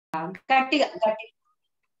గట్టిగా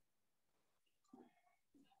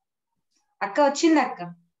అక్క వచ్చింది అక్క.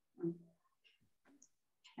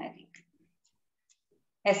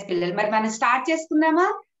 ఎస్ పిల్లలు, మరి మనం స్టార్ట్ చేసుకుందామా?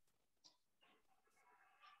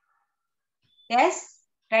 ఎస్,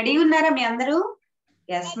 రెడీ ఉన్నారా మీ అందరూ?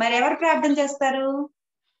 ఎస్, మరి ఎవరు ప్రార్థన చేస్తారు?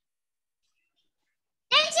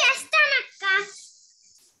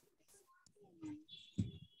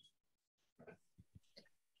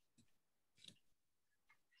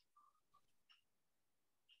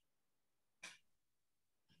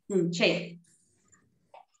 చెయ్యి.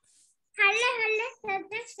 హలో హలో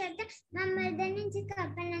శ్రద్ధ మమ్మల్ని నుంచి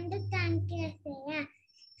కాపాడండి. Thank you Yesayya.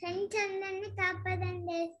 ఫ్రెండ్స్ అందరినీ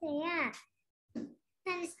కాపాడండి యేసయ్యా.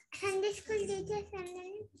 సండే స్కూల్ టీచర్స్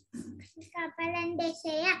అందరినీ కాపాడండి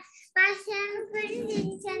యేసయ్యా. పాఠశాలను కూడా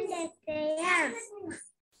దించండి యేసయ్యా.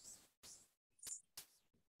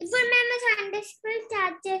 ఇప్పుడు మేము సండే స్కూల్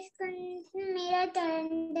స్టార్ట్ చేసుకుంటున్నాం, మీరే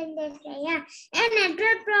చూడండి యేసయ్యా.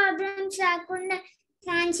 నెట్వర్క్ ప్రాబ్లమ్స్ రాకుండా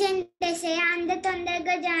సాయం చేయండి యేసయ్యా. అందరూ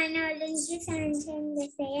తొందరగా జాయిన్ అవ్వడానికి సాయం చేయండి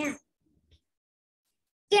యేసయ్యా.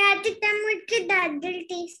 ఖ్యాతి తమ్ముడికి దద్దులు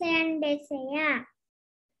తీసేయండి యేసయ్యా.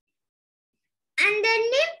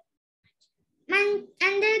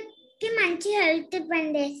 అందరికి మంచి హెల్త్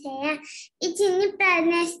ఇవ్వండి యేసయ్యా. ఈ చిన్ని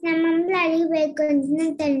ప్రార్థనామములు అడిగి వేడుకుంటున్న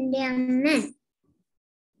తండ్రి, ఆమేన్.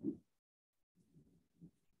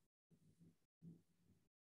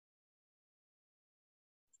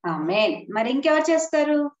 ఆమేన్. మరి ఇంకెవరు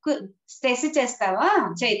చేస్తారు? స్టేసీ చేస్తావా?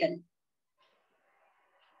 చైతన్య.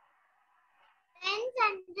 ఫ్రెండ్స్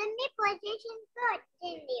అందరినీ పొజిషన్ కు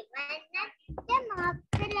వచ్చింది. 1 అంటే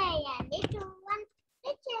మార్కులు వేయండి, 2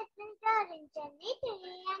 అంటే చేతులు జోడించండి,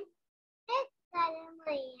 3 అంటే కలం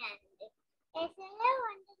వేయండి. యేసయ్యా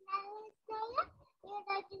వందనాలు యేసయ్యా. ఈ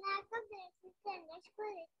రోజు నాకు బేసిక్ సండే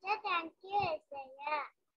స్కూల్ ఇచ్చా. Thank you Yesayya.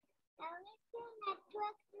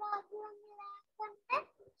 Network problem లేకుండా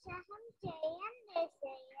సహాయం చేయండి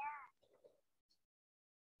యేసయ్యా.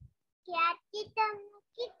 ఖ్యాతి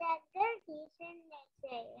తమ్ముడికి దగ్గర తీసండి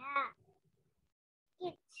యేసయ్యా.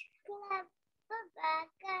 కిడ్స్ క్లబ్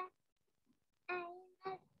బాగా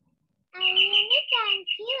అయ్యింది.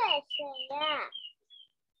 థ్యాంక్ యూ యేసయ్యా.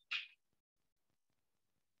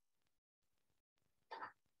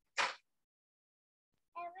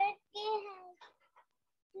 ఎవరికి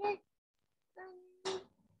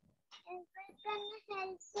ఎవరికన్నా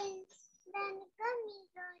హెల్ప్ దానికో మీ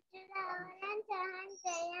రోజు రావాలని సహాయం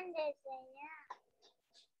చేయండి యేసయ్యా.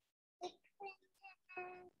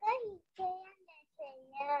 చేయండి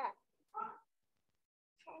యేసయ్యా.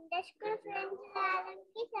 సండే స్కూల్ ఫ్రెండ్స్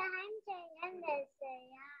రావడానికి సహాయం చేయండి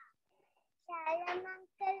యేసయ్యా. షాలెం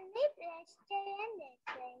అంకుల్ని బ్లెస్ చేయండి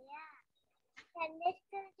యేసయ్యా. Sunday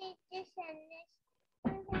school teachers Sunday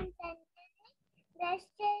school friends అందరినీ బ్లెస్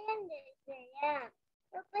చేయండి యేసయ్యా.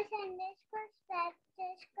 ఒక సండే స్కూల్ స్టార్ట్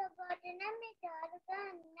చేసుకోబోతున్నా, మీ తోడుగా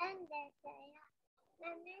ఉండండి యేసయ్యా.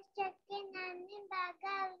 మెమరీస్ చెక్కినాన్ని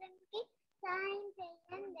బాగా అవడానికి సహాయం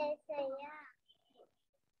చేయండి యేసయ్యా.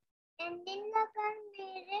 ఎండింగ్ లో కూడా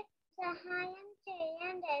మీరే సహాయం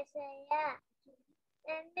చేయండి యేసయ్యా.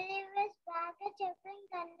 మెమరీస్ బాగా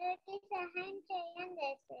చెప్పడానికి అందరికీ సహాయం చేయండి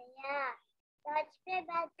యేసయ్యా. థాట్స్ పే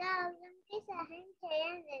బాగా అవడానికి సహాయం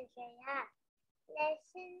చేయండి యేసయ్యా.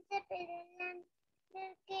 లెసన్స్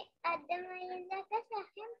పిల్లలందరికీ అర్థమయ్యేలాగా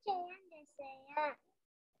సహాయం చేయండి యేసయ్యా.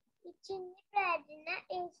 ఈ చిన్ని ప్రార్థన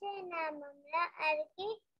యేసయ్య నామములో అడిగి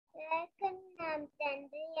వేడుకుంటున్నాం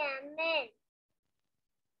తండ్రి, ఆమేన్.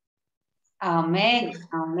 ఆమేన్.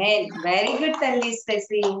 ఆమేన్. వెరీ గుడ్ తల్లి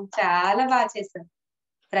స్టెసీ, చాలా బాగా చేశారు.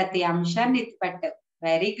 ప్రతి అంశాన్ని ఎత్తిపట్టావు.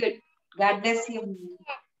 Very good. God bless you.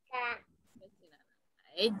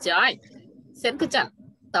 Joy సెంకుచా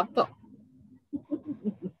తప్పు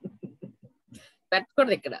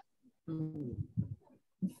పెట్టకూడదు ఇక్కడ.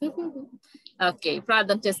 ఓకే,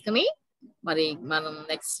 ప్రార్థన చేసుకుని మరి మనం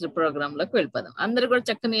నెక్స్ట్ ప్రోగ్రామ్ లోకి వెళ్ళిపోదాం. అందరు కూడా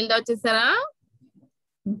చక్కని నీళ్ళు వచ్చేసారా?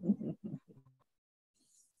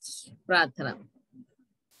 ప్రార్థన.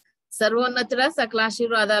 సర్వోన్నతుడ సకల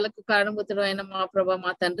ఆశీర్వాదాలకు కారణభూతుడు అయిన మా ప్రభా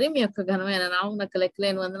మా తండ్రి, మీ యొక్క ఘనమైన నామమునకు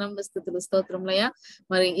లెక్కలేని వందనములు స్తుతులు స్తోత్రములయ్యా.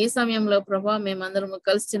 మరి ఈ సమయంలో ప్రభా మేమందరము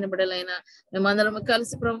కలిసి చిన్న బిడ్డలైనా మేమందరము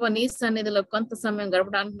కలిసి ప్రభా నీ సన్నిధిలో కొంత సమయం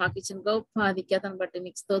గడపడానికి మాకు ఇచ్చిన గొప్ప ఆధిక్యతను బట్టి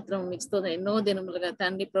నీకు స్తోత్రం, నీకు స్తోత్రం. ఎన్నో దినములుగా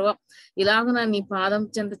తండ్రి ప్రభా ఇలాగున నీ పాదం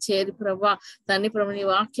చెంత చేరి ప్రభా తండ్రి ప్రభా నీ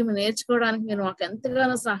వాక్యం నేర్చుకోవడానికి మీరు మాకు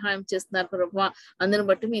ఎంతగానో సహాయం చేస్తున్నారు ప్రభా. అందుని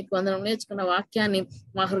బట్టి మీకు వందనం నేర్చుకున్న వాక్యాన్ని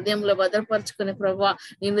మా హృదయంలో భద్రపరుచుకుని ప్రభా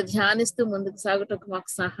నిన్ను ధ్యానిస్తూ ముందుకు సాగుటకు మాకు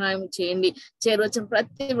సహాయం చేయండి. చేరువచ్చిన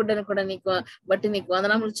ప్రతి బిడ్డను కూడా నీకు బట్టి నీకు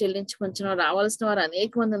వందనములు చెల్లించుకుంటున్నాం. రావాల్సిన వారు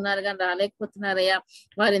అనేక మంది ఉన్నారు కానీ రాలేకపోతున్నారయ్యా.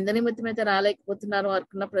 వారు ఎంత నిమిత్తం అయితే రాలేకపోతున్నారు,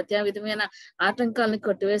 వారికి ప్రతి విధమైన ఆటంకాలను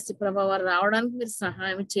కొట్టివేసి ప్రభా వారు రావడానికి మీరు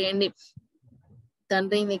సహాయం చేయండి.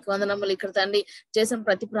 తండ్రి నీకు వందనములు. ఇక్కడ తండ్రి చేసిన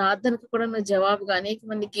ప్రతి ప్రార్థనకు కూడా నువ్వు జవాబుగా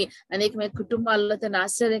అనేకమైన కుటుంబాలలో తండ్రి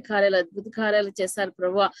ఆశ్చర్య కార్యాలు, అద్భుత కార్యాలు చేశారు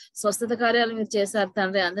ప్రభా. స్వస్థత కార్యాలు మీరు చేశారు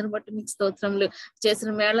తండ్రి. అందరిని బట్టి మీకు స్తోత్రములు.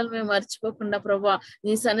 చేసిన మేళలు మేము మర్చిపోకుండా ప్రభా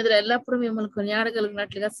నీ సన్నిధిలో ఎల్లప్పుడూ మిమ్మల్ని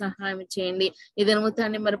కొనియాడగలిగినట్లుగా సహాయం చేయండి. ఇది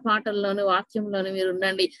తండ్రి మరి పాటల్లోను వాక్యంలోను మీరు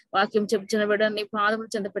ఉండండి. వాక్యం చెప్పుచిన బిడ్డ నీ పాదములు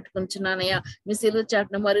చెంత పెట్టుకుంటున్నానయ్యా. మీ శిలువ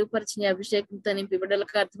చాటును మరుగుపరిచిన అభిషేకంతో నింపి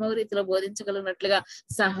బిడ్డలకు అర్థమయ్యే రీతిలో బోధించగలిగినట్లుగా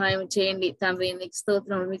సహాయం చేయండి తండ్రి. మీకు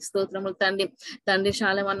స్తోత్రములు తండ్రి.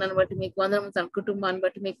 శాలెం అన్నను బట్టి మీకు వందనము, తన కుటుంబాన్ని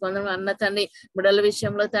బట్టి మీకు వందనము. అన్న తండ్రి బిడ్డల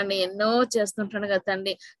విషయంలో తండ్రి ఎన్నో చేస్తుంటాను కదా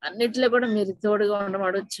తండ్రి. అన్నిట్లో కూడా మీరు తోడుగా ఉండడం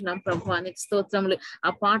అడుగుతున్నాం ప్రభా. నీకు స్తోత్రములు. ఆ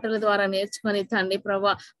పాటల ద్వారా నేర్చుకొని తండ్రి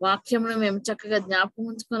ప్రభా వాక్యమును మేము చక్కగా జ్ఞాపకం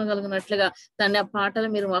ఉంచుకోగలిగినట్లుగా తండ్రి ఆ పాటలు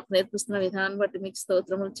మీరు మాకు నేర్పిస్తున్న విధానం బట్టి మీకు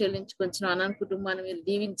స్తోత్రములు చెల్లించుకొచ్చిన అన్న కుటుంబాన్ని మీరు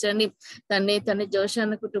దీవించండి తండ్రి.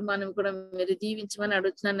 జోషాన్న కుటుంబాన్ని కూడా మీరు దీవించమని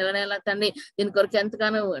అడుగుతున్నాను. నెల తండ్రి దీని కొరకు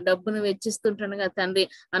ఎంతగానో డబ్బును వెచ్చిస్తుంటాను తండ్రి.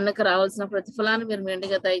 అన్నకు రావాల్సిన ప్రతిఫలాన్ని మీరు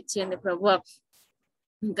మెండుగా దయచేయండి ప్రభా.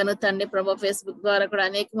 ఇంకా తండ్రి ప్రభా ఫేస్బుక్ ద్వారా కూడా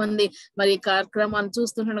అనేక మంది మరి ఈ కార్యక్రమాన్ని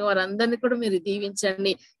చూస్తుండగా వారందరినీ కూడా మీరు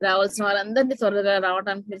దీవించండి. రావాల్సిన వారందరినీ త్వరగా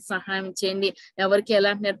రావడానికి మీరు సహాయం చేయండి. ఎవరికి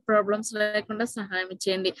ఎలాంటి నెట్ ప్రాబ్లమ్స్ లేకుండా సహాయం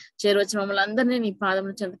చేయండి. చేరువచ్చిన మమ్మల్ని అందరినీ నీ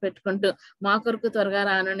పాదమును చెంత పెట్టుకుంటూ మా కొరకు త్వరగా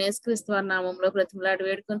రాను యేసుక్రీస్తు వారి నామంలో బ్రతిమలాడి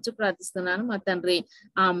వేడుకొని ప్రార్థిస్తున్నాను మా తండ్రి.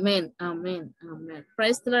 ఆమేన్ ఆమేన్ ఆమేన్.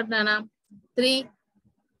 ప్రైజ్ ది లార్డ్ నాన్న. 3,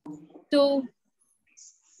 2,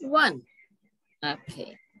 1. Okay,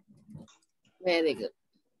 very good.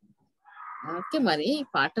 ఓకే, మరి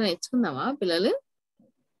పాట నేర్చుకుందామా పిల్లలు?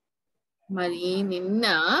 మరి నిన్న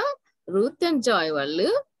రూత్ అండ్ జాయ్ వాళ్ళు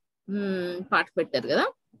పాట పెట్టారు కదా,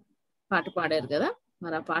 పాట పాడారు కదా,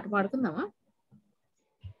 మరి ఆ పాట పాడుకుందామా?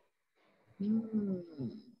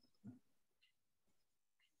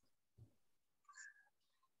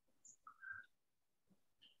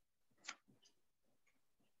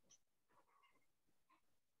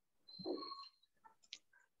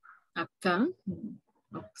 అక్క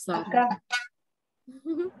ఒకసారి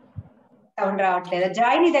సౌండ్ రావట్లేదా?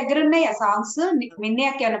 జాయ్ నీ దగ్గర ఉన్నాయి ఆ సాంగ్స్? మిన్నీ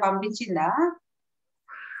అక్క ఏమైనా పంపించిందా?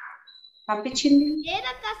 పంపించింది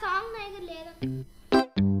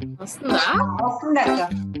వస్తుందా? వస్తుంది అక్క.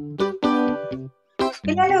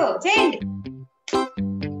 పిల్లలు చేయండి,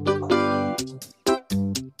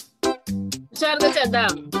 హుషారుగా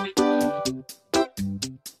చేద్దాం.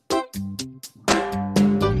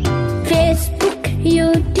 ఫేస్బుక్,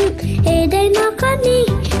 యూట్యూబ్ ఏదైనా కానీ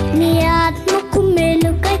నీ ఆత్మకు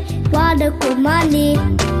మేలుకై వాడుకోమని.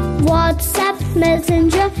 వాట్సాప్,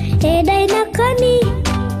 మెసెంజర్ ఏదైనా కానీ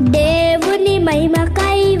దేవుని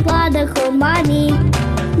మహిమకై వాడుకోమని.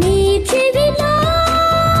 నీ చెవిలో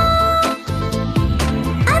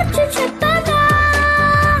అర్చు చెప్పగా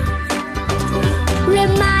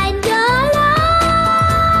రిమైండర్లా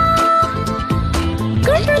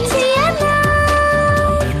గుర్తు చేయనా.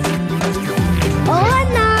 ఓ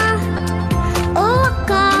అన్నా, ఓ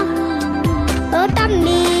అక్క, ఓ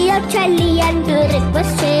తమ్మి, ఓ చెల్లి అంటూ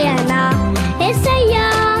రిక్వెస్ట్ చేయనా. యేసయ్యా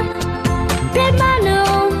ప్రేమను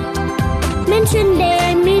మెన్షన్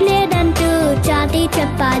ఏమీ లేదంటూ చాటి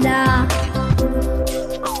చెప్పాలా.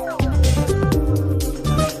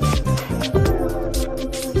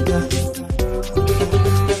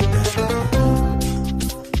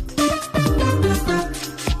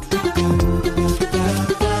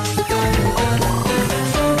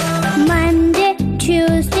 మండే,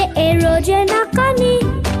 ట్యూస్డే ఏ రోజైనా కానీ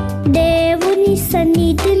దేవుని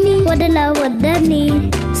సన్నిధిని వదలవద్దని.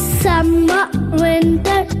 సమ్మర్,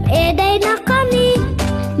 వింటర్ ఏదైనా కానీ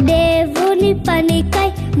దేవుని పనికై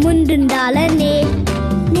ముందుండాలని.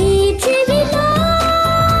 నీ చెవిలో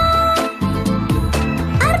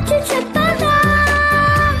అర్చు చెప్పగా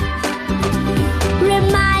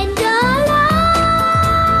రిమైండర్లా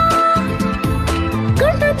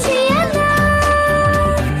గుర్తు చేయనా.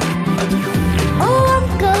 ఓ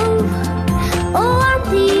అంకుల్, ఓ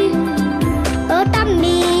ఆంటీ, ఓ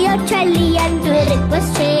తమ్మి, ఓ చెల్లి అంటూ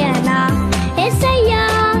రిక్వెస్ట్ చేయనా. యేసయ్యా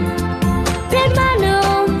ప్రేమను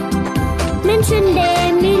మెన్షన్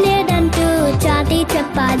ఏమీ లేదంటూ చాటి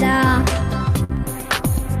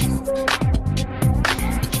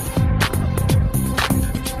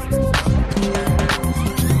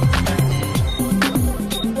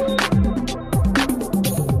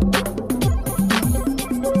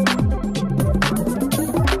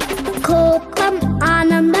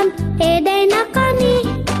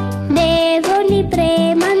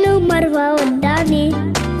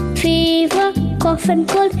కాఫ్ అండ్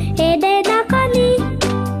కోల్డ్ ఏదైనా కానీ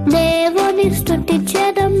దేవుని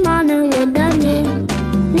స్తుతించడం మానవద్దని.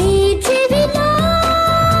 నీ చెవిలో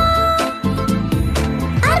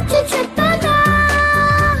అర్చు చెప్పగా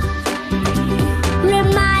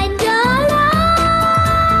రిమైండర్లా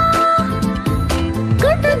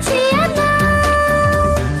గుర్తు చేయనా.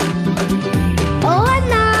 ఓ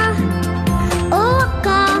అన్నా, ఓ అక్క,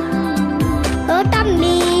 ఓ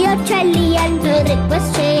తమ్మి, ఓ చెల్లి అంటూ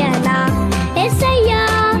రిక్వెస్ట్ చేయనా. యేసయ్యా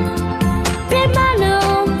ప్రేమను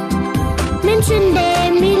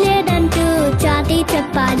మించిందేమీ లేదంటూ చాటి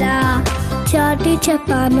చెప్పానా, చాటి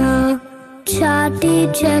చెప్పానా, చాటి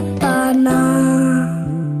చెప్పానా.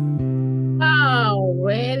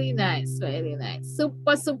 Very nice, very nice.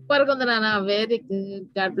 Super super గా ఉంది నాన్న. Very good.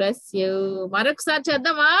 God bless you. మరొకసారి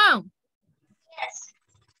చేద్దామా?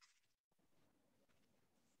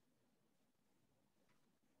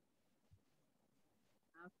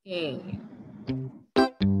 ఓకే.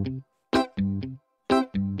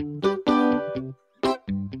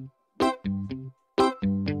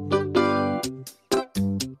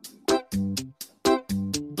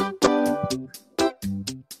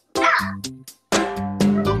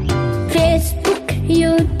 ఫేస్బుక్,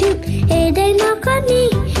 యూట్యూబ్ ఏదైనా కానీ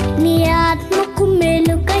నీ ఆత్మకు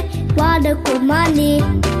మేలుకై వాడుకోమని.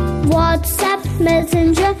 వాట్సాప్,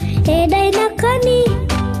 మెసెంజర్ ఏదైనా కానీ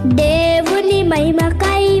దేవుని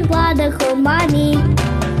మహిమకై వాడుకోమని.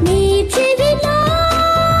 నీ చెవిలో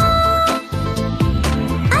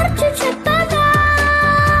అర్చు చెప్పగా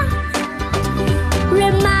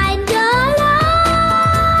రిమైండర్లా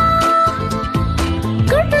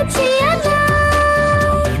గుర్తు చేయనా.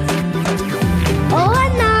 ఓ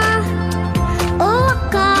అన్నా, ఓ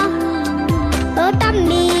అక్క, ఓ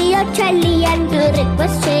తమ్మి, ఓ చెల్లి అంటూ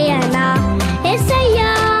రిక్వెస్ట్ చేయనా.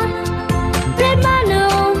 యేసయ్యా ప్రేమను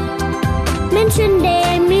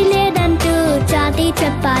మించిందేమీ లేదంటూ చాటి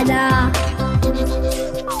చెప్పానా.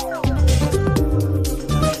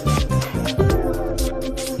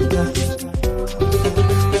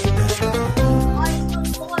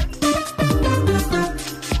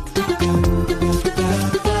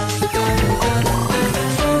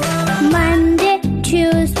 మండే,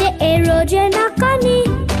 ట్యూస్డే ఏ రోజైనా కానీ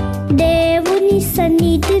దేవుని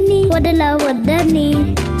సన్నిధిని వదలవద్దని.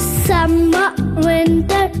 సమ్మర్,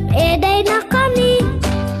 వింటర్ ఏదైనా కానీ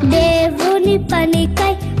దేవుని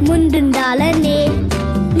పనికై ముందుండాలని.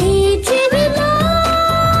 నీ చెవిలో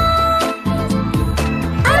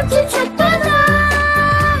అర్చు చెప్పగా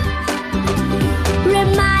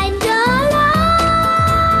రిమైండర్లా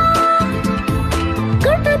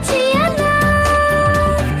గుర్తు చేయనా.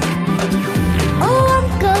 ఓ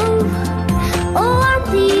అంకుల్, ఓ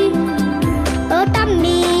ఆంటీ, ఓ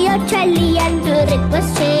తమ్మి, ఓ చెల్లి అంటూ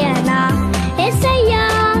రిక్వెస్ట్ చేయనా. యేసయ్యా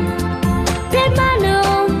ప్రేమను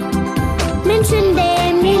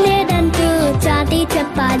మించిందేమీ లేదంటూ చాటి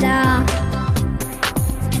చెప్పానా.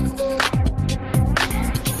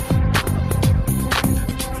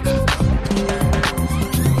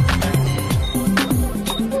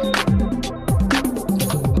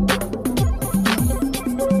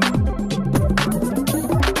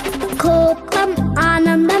 కోపం,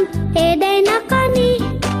 ఆనందం ఏదైనా కానీ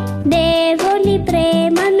దేవుని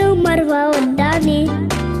ప్రేమను మరవవద్దని.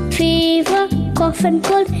 ఫీవర్, కాఫ్ అండ్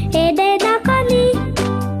కోల్డ్ ఏదైనా కానీ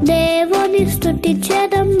దేవుని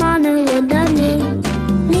స్తుతించడం మానవద్దని.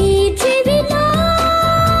 నీ చెవిలో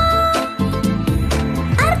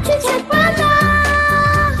అర్చు చెప్పగా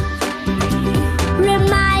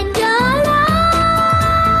రిమైండర్లా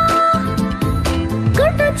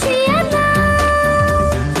గుర్తు చేయనా.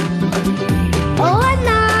 ఓ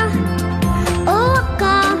అన్నా, ఓ అక్క,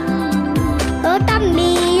 ఓ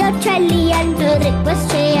తమ్మి, ఓ చెల్లి అంటూ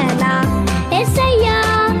రిక్వెస్ట్ చేయనా. యేసయ్యా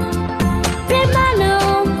ప్రేమను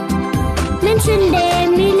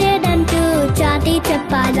మించిందేమీ లేదంటూ చాటి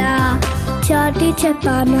చెప్పానా, చాటి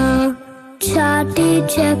చెప్పానా, చాటి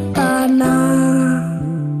చెప్పానా.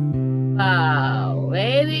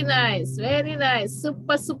 Very nice, very nice.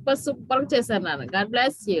 Super super super చేశారు నాన్న. God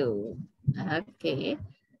bless you. ఓకే,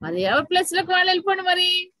 మరి ఎవరి ప్లేస్ లోకి వాళ్ళు వెళ్ళిపోండి. మరి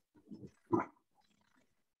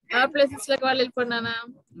ఆ ప్లేసెస్ లోకి వాళ్ళు వెళ్ళిపోండి నాన్న.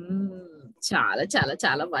 చాలా చాలా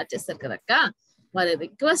చాలా బాగా చేస్తారు కదక్క. మరి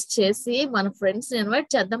రిక్వెస్ట్ చేసి మన ఫ్రెండ్స్ ని ఇన్వైట్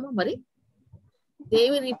చేద్దామా? మరి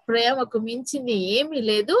దేవుని ప్రేమకు మించింది ఏమీ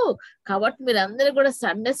లేదు కాబట్టి మీరు అందరూ కూడా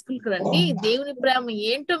సండే స్కూల్ కి రండి, దేవుని ప్రేమ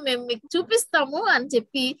ఏంటో మేము మీకు చూపిస్తాము అని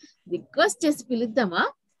చెప్పి రిక్వెస్ట్ చేసి పిలుద్దామా?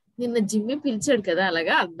 నిన్న జిమ్మి పిలిచాడు కదా,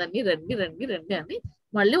 అలాగా అందరినీ రండి రండి రండి అని.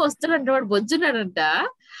 మళ్ళీ వస్తాడంట, వాడు బొజ్జున్నాడంట.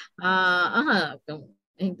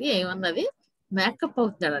 ఏంటి ఏమన్నది, మేకప్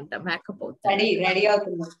అవుతున్నాడంట, మేకప్ అవుతాడు,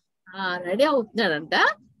 రెడీ అవుతున్నాడంట.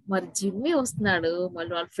 మరి జిమ్మి వస్తున్నాడు,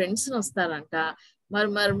 మళ్ళీ వాళ్ళ ఫ్రెండ్స్ వస్తారంట. మరి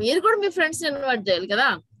మీరు కూడా మీ ఫ్రెండ్స్ ఇన్వైట్ చేయాలి కదా.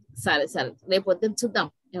 సరే రేపు పొద్దున్న చూద్దాం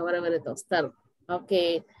ఎవరెవరైతే వస్తారు. ఓకే,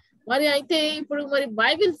 మరి అయితే ఇప్పుడు మరి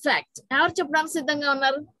బైబిల్ ఫ్యాక్ట్ ఎవరు చెప్పడానికి సిద్ధంగా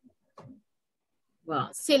ఉన్నారు?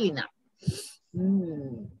 సెలీనా.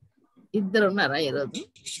 ఇద్దరు ఉన్నారా ఈరోజు?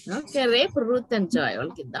 ఓకే, రేపు రూత్ అండ్ జాయ్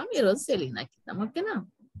వాళ్ళకి ఇద్దాం, ఈరోజు సెలీనాకి ఇద్దాం. ఓకేనా?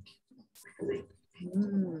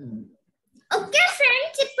 ఓకే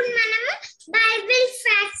ఫ్రెండ్స్, ఇప్పుడు మనం బైబిల్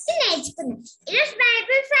ఫ్యాక్ట్స్ నేర్చుకుందాం. ఈరోజు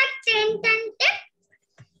బైబిల్ ఫ్యాక్ట్ ఏంటంటే,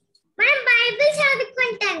 మనం బైబిల్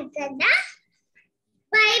చదువుకుంటాం కదా,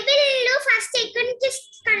 బైబిల్ లో ఫస్ట్ ఎక్కడి నుంచి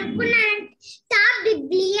కనుక్కున్నారంటే తా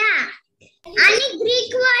బిబ్లియా అని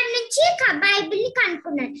గ్రీక్ వర్డ్ నుంచి బైబిల్ ని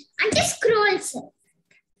కనుక్కున్నారు. అంటే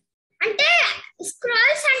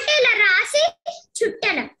స్క్రోల్స్ అంటే ఇలా రాసి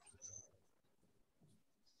చుట్టడం.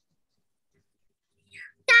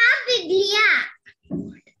 తా బిబ్లియా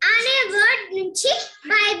అనే వర్డ్ నుంచి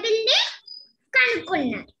బైబిల్ ని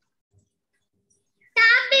కనుక్కున్నారు. తా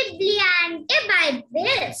బిబ్లియా అంటే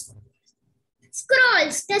బైబిల్,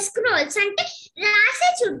 స్క్రోల్స్ అంటే రాసి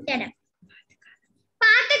చుట్టడం.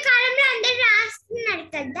 పాత కాలంలో అందరు రాస్తున్నారు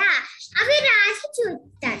కదా, అవి రాసి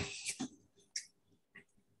చూస్తారు.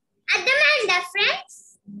 అర్థమైందా ఫ్రెండ్స్?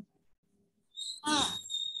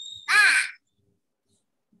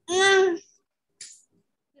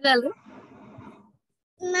 పిల్లలు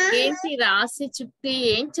ఏంటి రాసి చుట్టి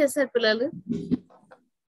ఏం చేశారు పిల్లలు?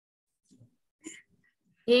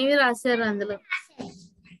 ఏమి రాశారు అందులో?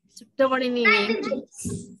 చుట్టబడి నీవేంటి?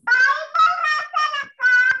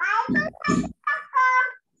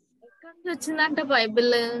 ఎక్కడి నుంచి వచ్చిందంట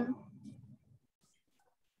బైబిల్?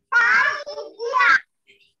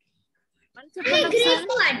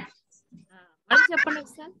 చెప్పండి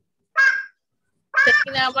ఒకసారి.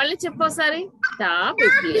 మళ్ళీ చెప్పోసారి. తా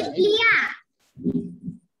బిబ్లియా.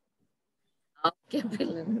 ఓకే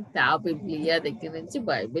పిల్లలు, తా బిబ్లియా దగ్గర నుంచి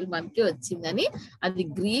బైబిల్ మనకి వచ్చిందని, అది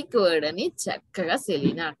గ్రీక్ వర్డ్ అని చక్కగా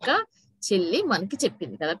సెలీనా అక్క చెల్లి మనకి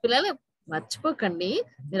చెప్పింది కదా పిల్లలు. మర్చిపోకండి,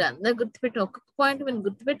 మీరు అందరు ఒక్కొక్క పాయింట్ మీరు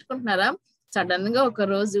గుర్తుపెట్టుకుంటున్నారా? సడన్ గా ఒక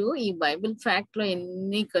రోజు ఈ బైబిల్ ఫ్యాక్ట్ లో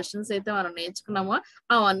ఎన్ని క్వశ్చన్స్ అయితే మనం నేర్చుకున్నామో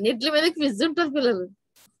అవన్నిటి మీద క్విజ్ ఉంటుంది పిల్లలు.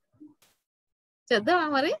 చేద్దామా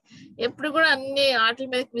మరి? ఎప్పుడు కూడా అన్ని ఆటల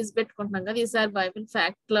మీద క్విజ్ పెట్టుకుంటున్నాం కదా, ఈసారి బైబిల్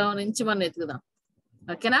ఫ్యాక్ట్ లో నుంచి మనం ఎత్తుకుదాం.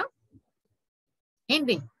 ఓకేనా?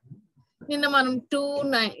 ఏంటి నిన్న మనం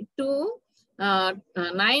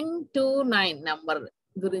 929 నంబర్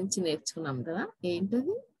గురించి నేర్చుకున్నాం కదా.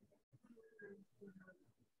 ఏంటది?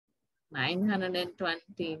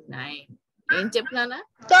 929 ఏం చెప్పినానా?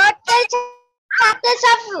 Total chapters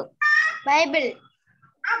of Bible.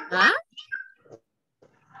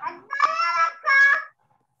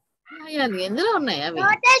 ఎందులో ఉన్నాయి అవి?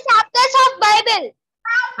 Total chapters of Bible.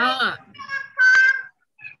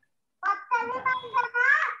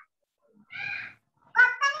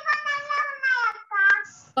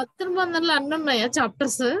 కొత్త నిబంధనలు అన్ని ఉన్నాయా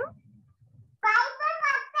చాప్టర్స్?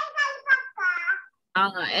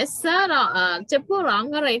 Yes sir. చెప్పు,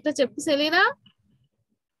 రాంగ్ రైట్ చెప్పు Selena.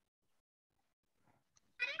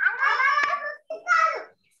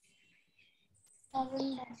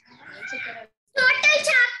 Total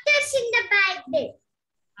chapters in the Bible.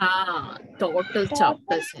 Total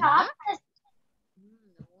chapters.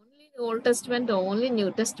 Only old testament, only new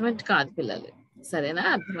testament కాదు పిల్లలు. సరేనా?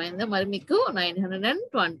 అర్థమైందా? మరి మీకు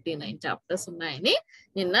 929 చాప్టర్స్ ఉన్నాయని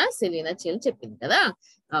నిన్న సెలీనా చెల్లి చెప్పింది కదా.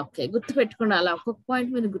 ఓకే, గుర్తు పెట్టుకోండి. అలా ఒక్కొక్క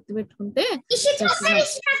పాయింట్ మీరు గుర్తు పెట్టుకుంటే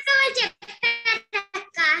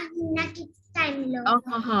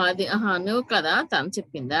అది నువ్వు కదా తను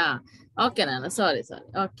చెప్పిందా? ఓకే నాన్న, సారీ.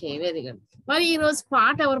 Okay, very good. మరి ఈ రోజు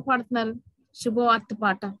పాట ఎవరు పాడుతున్నారు? శుభవార్త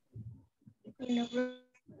పాట.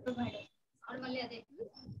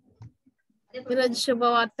 ఈరోజు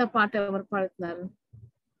శుభవార్త పాట ఎవరు పాడుతున్నారు?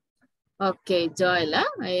 ఓకే, జాయ్లా.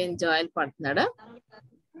 ఏం జాయల్ పాడుతున్నాడా?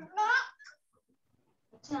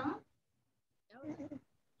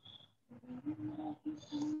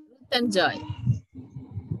 జాయ్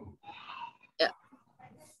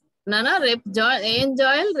నానా. రేపు ఏం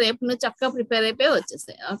జాయల్, రేపు నువ్వు చక్కగా ప్రిపేర్ అయిపోయి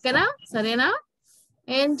వచ్చేసాయి. ఓకేనా? సరేనా?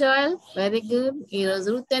 ఏం జాయల్, వెరీ గుడ్. ఈ రోజు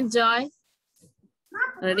రూత్ అండ్ జాయ్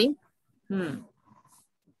రెడీ?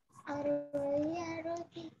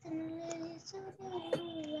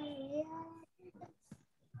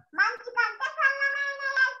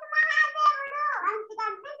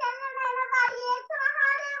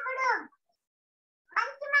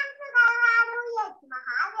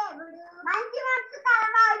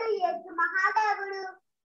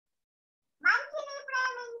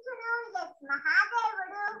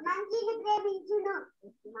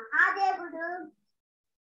 మహాదేవుడు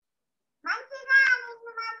మంచిగా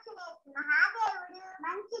నిన్ను మార్చిన మహాదేవుడు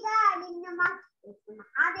మంచిగా నిన్ను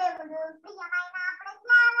మహాదేవుడు ప్రియమైన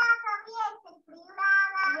ప్రజలారా ప్రభుయేసు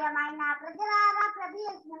ప్రియులారా ప్రియమైన ప్రజలారా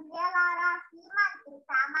ప్రభుయేసు ప్రియులారా శ్రీమంతులు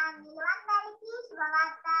సామాన్యులు అందరికీ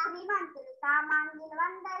శుభవార్త శ్రీమంతులు సామాన్యులు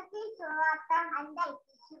అందరికీ శుభవార్త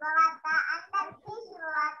అందరికీ శుభవార్త అందరికీ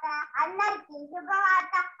శుభవార్త అందరికీ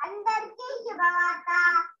శుభవార్త అందరికీ శుభవార్త.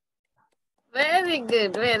 Very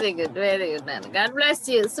good very good very good నాన్న. God bless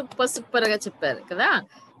you. సూపర్ గా చెప్పారు కదా.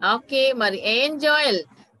 ఓకే మరి ఏం జోయల్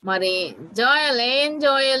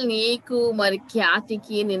నీకు మరి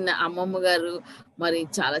ఖ్యాతికి నిన్న అమ్మమ్మ గారు మరి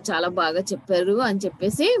చాలా చాలా బాగా చెప్పారు అని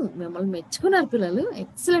చెప్పేసి మిమ్మల్ని మెచ్చుకున్నారు పిల్లలు.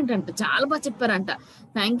 ఎక్సలెంట్ అంట, చాలా బాగా చెప్పారంట.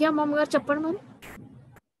 థ్యాంక్ యూ అమ్మమ్మ గారు. చెప్పండి మరి.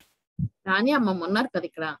 రాని అమ్మమ్మ ఉన్నారు కదా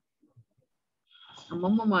ఇక్కడ,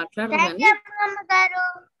 అమ్మమ్మ మాట్లాడదు కానీ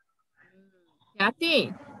ఖ్యాతి.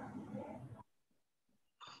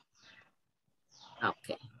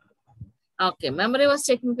 Okay okay memory verse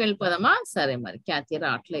checking వెళ్ళిపోదామా? సరే మరి ఖ్యాతి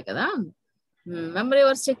రావట్లే కదా. మెమరీ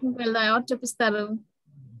వర్స్ చెకింగ్ వెళ్దాం. ఎవరు చూపిస్తారు?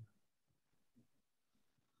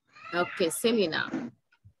 Okay Selena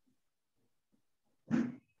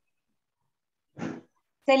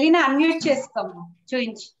unmute చేసుకోమ్మా,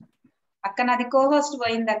 చూయించు. అక్క నాది కో హోస్ట్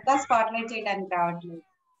పోయిందక్క, స్పాట్ లైట్ చేయడానికి రావట్లేదు.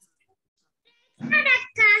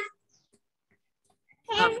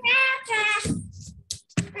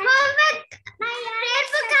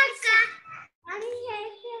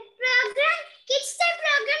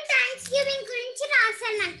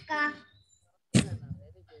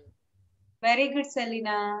 Very good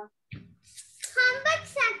Selena.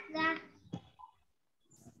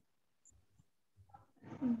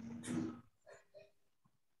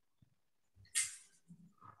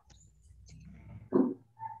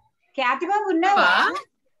 ఖ్యాతి బాబు ఉన్నావా?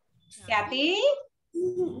 ఖ్యాతి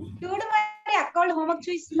చూడు మరి అక్క వాళ్ళు హోంవర్క్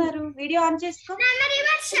చూపిస్తున్నారు. వీడియో ఆన్ చేసుకో.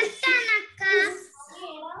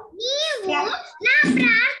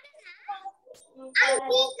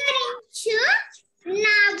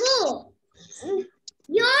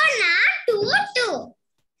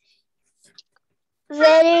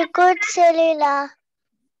 Very good Selena.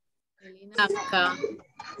 అక్క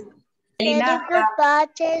వెరీ గుడ్, బాగా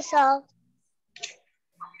చేసావు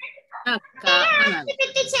అక్క.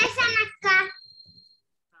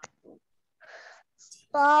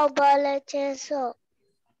 బాగా చేసావు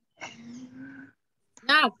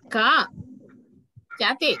అక్క.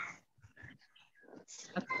 ఖ్యాతి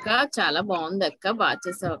అక్క చాలా బాగుంది అక్క, బాగా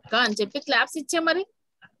చేసావు అక్క అని చెప్పి క్లాప్స్ ఇచ్చా మరి.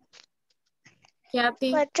 ఖ్యాతి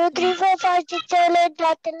 1 2 3 4 5 6 7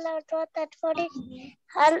 8 9 10 11 12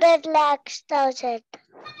 100 lakhs 1000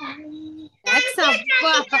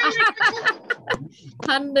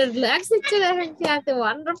 100 lakhs ఇచ్చారు ఖ్యాతి.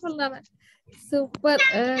 వండర్ఫుల్ నాన్న, సూపర్.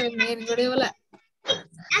 నేను కూడా ఇవ్వలే.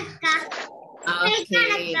 ఓకే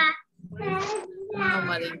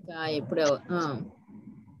మరి ఇంకా ఎప్పుడు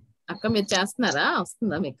అక్క మీరు చేస్తున్నారా?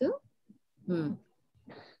 వస్తుందా మీకు?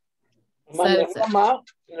 సరే సరే.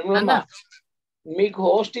 మీకు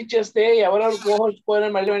హోస్ట్ ఇచ్చేస్తే ఎవరెవరు కో హోస్ట్ పోయినా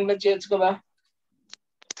మళ్ళీ వెంటనే చేయొచ్చు కదా.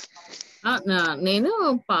 నేను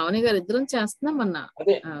పావని గారు ఇద్దరం చేస్తున్నామన్నా.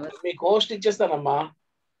 అదే మీకు హోస్ట్ ఇచ్చేస్తానమ్మా.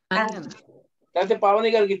 లేకపోతే పావని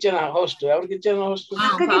గారికి ఇచ్చాను హోస్ట్. ఎవరికి ఇచ్చాను హోస్ట్?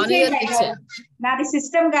 పావని గారికి ఇచ్చాను. నాది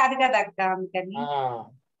సిస్టమ్ కాదు కదా అక్క, అందుకని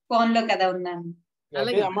ఫోన్ లో కదా ఉన్నాను.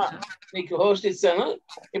 అమ్మా నీకు హోస్ట్ ఇస్తాను.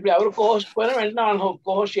 ఇప్పుడు ఎవరు కో హోస్ట్ పోయినా వెంటనే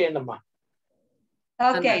కో హోస్ట్ చేయండి అమ్మా.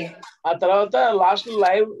 ఓకే. ఆ తర్వాత లాస్ట్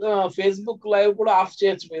లైవ్ ఫేస్బుక్ లైవ్ కూడా ఆఫ్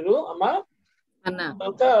చేయొచ్చు మీరు అమ్మా.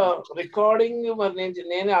 తర్వాత రికార్డింగ్ మరి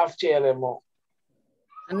నేనే ఆఫ్ చేయాలేమో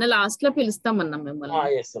అన్న. లాస్ట్ లో పిలుస్తామన్నా మిమ్మల్ని.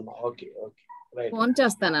 ఫోన్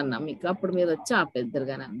చేస్తానన్నా మీకు, అప్పుడు మీరు వచ్చి ఆపేద్దరు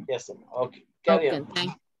కానీ.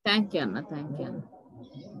 థ్యాంక్ యూ అన్న, థ్యాంక్ యూ అన్న.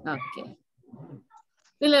 ఓకే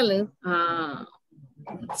పిల్లలు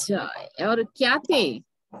ఎవరు? ఖ్యాతి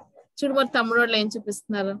చూడు మరి తమ్ముడు వాళ్ళు ఏం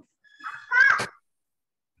చూపిస్తున్నారు.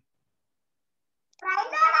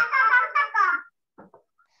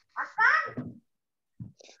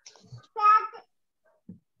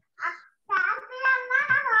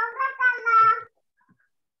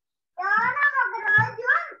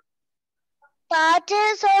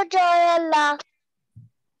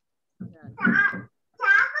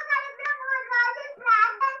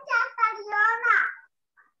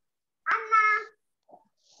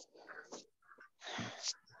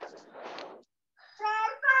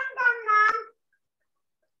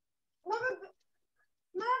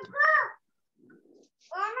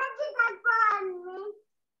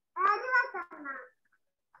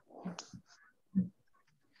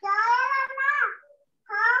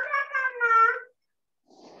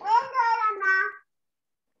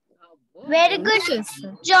 Very good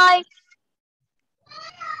Joy.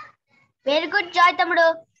 Very good Joy తమ్ముడు.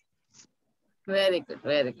 Very good,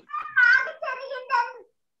 very good.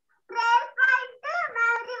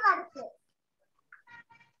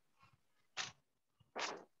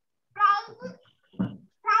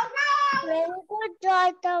 Very good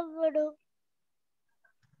Joy తమ్ముడు.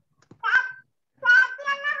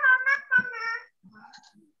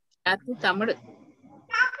 అది తమ్ముడు.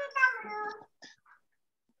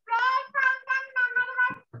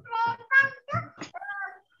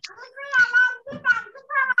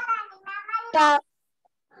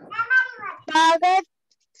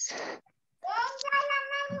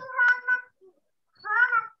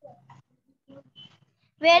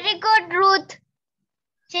 వెరీ గుడ్ రూత్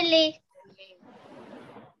చిల్లి.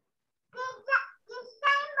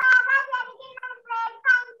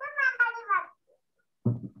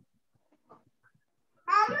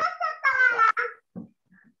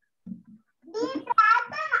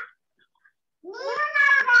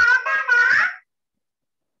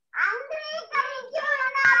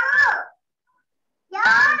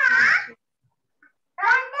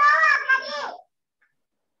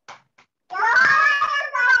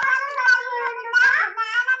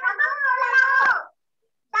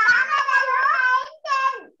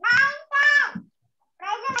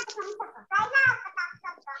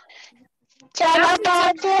 చాలా బాగా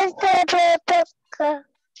చేస్తారు.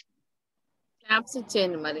 క్లాప్స్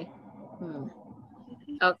ఇచ్చేయండి మరి.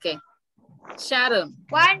 Okay Sharon.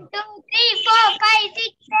 1 2 3 4 5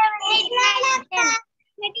 6 7 8 9 10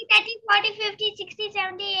 20 30 40 50 60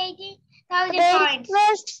 70 80,000 points.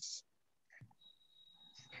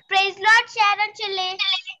 Praise Lord Sharon Chile.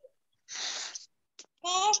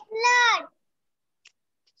 Praise Lord.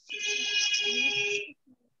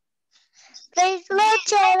 Praise Lord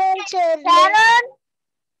Sharon. Sharon.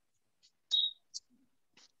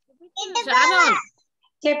 Sharon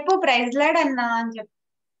చెప్పు ప్రైజ్ లార్డ్ అన్నా అని చెప్పు.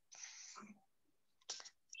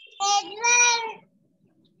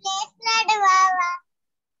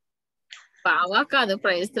 బావా కాదు,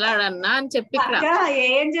 ప్రైజ్ లార్డ్ అన్నా అని చెప్పి ఇక్కడ.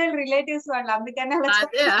 ఏంజల్ రిలేటివ్స్ వాళ్ళు, అందుకని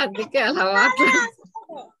అదే అందుకే అలా మాట్లాడు.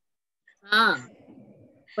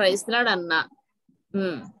 ప్రైజ్ లార్డ్ అన్నా.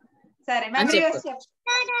 సరే మెమరీ వర్స్ చెప్పు.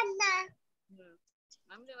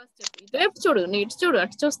 ఇటువైపు చూడు, నీ ఇటు చూడు,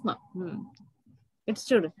 అటు చూస్తున్నావు, ఇటు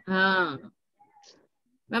చూడు.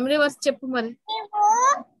 మెమరీ వర్స్ చెప్పు మరి.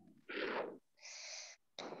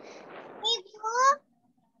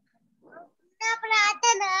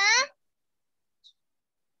 ప్రార్థన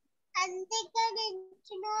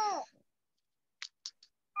అంతీకరించును.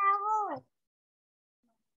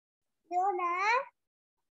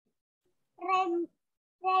 రెండు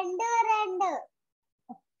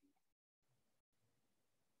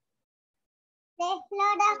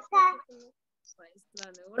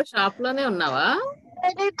షాప్ లోనే ఉన్నావా?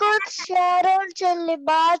 వెరీ గుడ్ షారోన్ చెల్లి,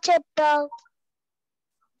 బాగా చెప్తావు.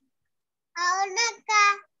 అవునక్క.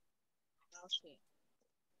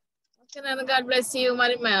 ఓకే నాన్న, గాడ్ బ్లెస్ యూ.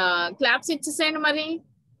 మరి క్లాప్స్ ఇచ్చేసేయండి మరి.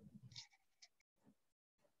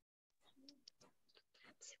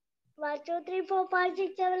 1 2 3 4 5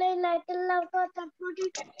 6 7 8 9 10 11 12 13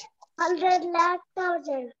 100 lakh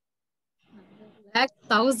 1000 lakh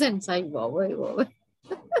thousands. అయ్యి బాబోయ్ బాబోయ్.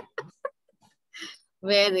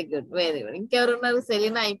 Very good, very good. ఇంకెవరు ఉన్నారు?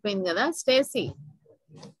 సెలీనా అయిపోయింది కదా. Stacey.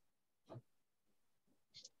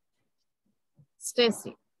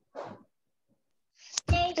 Stacey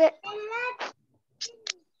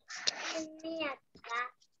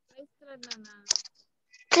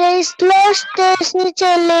praise lord Stacey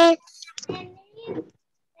చెల్లి.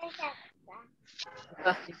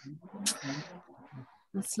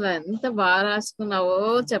 అసలు ఎంత బాగా రాసుకున్నావో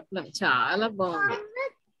చెప్పలేం, చాలా బాగుంది.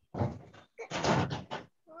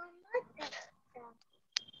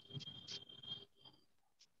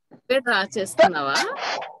 డ్రా చేసుకున్నావా?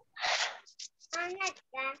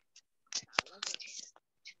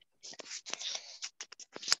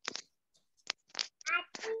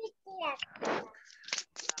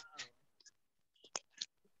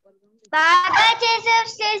 బాగా చేసావు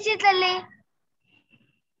స్టేసీ తల్లి.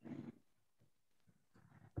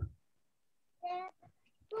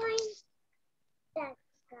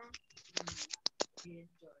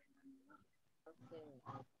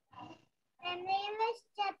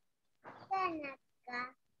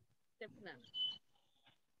 చెప్తున్నాను.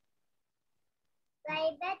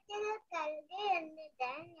 వైబత్తులు కలిగి ఉండట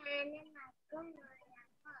జ్ఞానమకు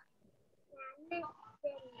మూలము.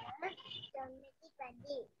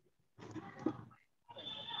 9:10.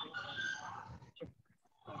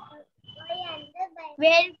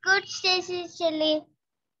 Very good, Stacy Shelly.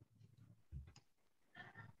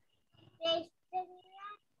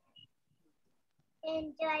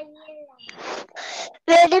 Enjoy your life.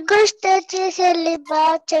 Very good Stacey చెల్లి,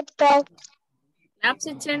 బాగా చెప్తావు. క్లాప్స్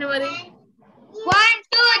ఇచ్చేయండి మరి. 1,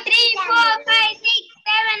 2, 3, 4, 5, 6,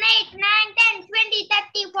 7, 8, 9, 10, 20,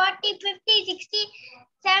 30, 40, 50, 60,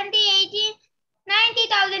 70, 80,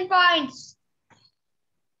 90,000 points.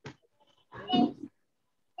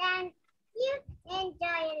 Thank you.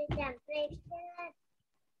 Enjoy your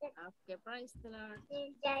okay, praise the lord.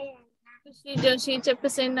 Enjoy. ఖుషి జోషి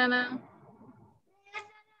చెప్పేసేయండి నాన్న.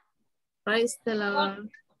 Praise the lord.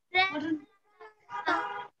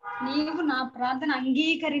 నీవు నా ప్రార్థన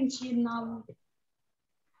అంగీకరించి ఉన్నావు.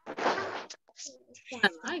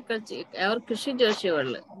 ఇక్కడ ఎవరు? ఖుషి జోషి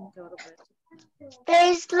వాళ్ళు. ఇంకెవరు?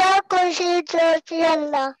 Praise law Kushi Joshi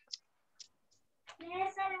Allah.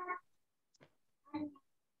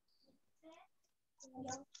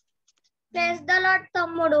 Praise the lord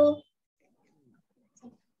తమ్ముడు.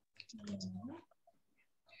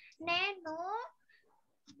 నేను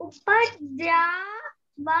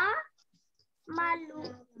ఉపద్రవములు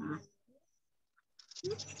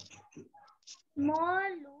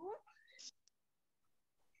మోలు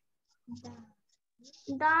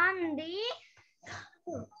దాంది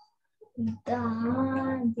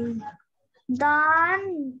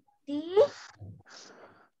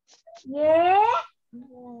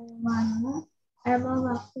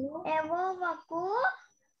ఎవవకు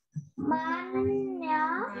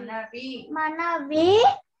మనవి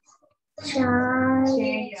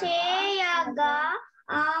చేయగా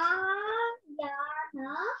ఆయన నాకు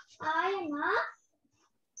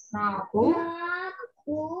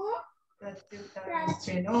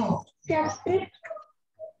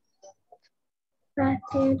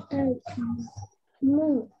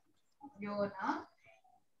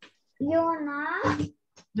యోనా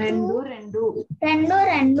 2:2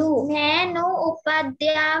 నేను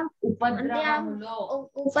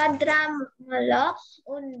ఉపద్రవములో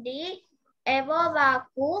ఉండి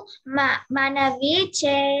యెహోవాకు మనవి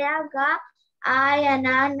చేయగా ఆయన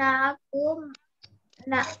నాకు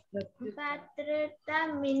భద్రత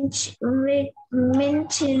మించెను.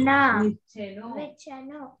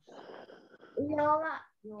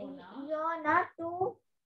 యోనా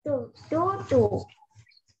 2:2.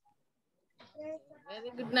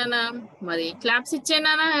 వెరీ గుడ్ నాన్న. మరి క్లాప్స్ ఇచ్చే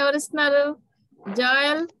నాన్న. ఎవరు ఇస్తున్నారు?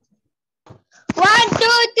 జాయల్. 1,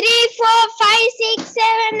 2, 3, 4, 5, 6,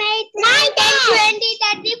 7, 8, 9, 10, 20,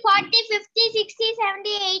 30, 40, 50, 60,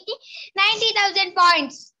 70, 80, 90,000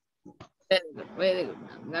 points. Very good, very good.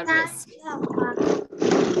 God bless.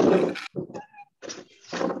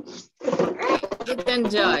 Ruth and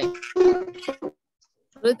Joy.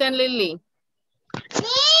 Ruth and Lily.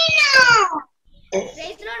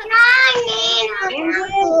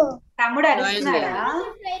 తమ్ముడు అరుస్తున్నాడా?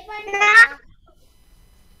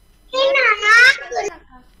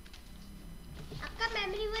 అక్క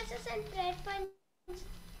memory versus and prayer points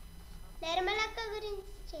Nirmala అక్క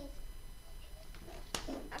గురించి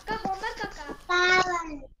అక్క హోంవర్క్ అక్క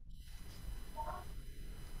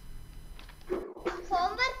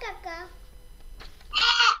హోంవర్క్ అక్క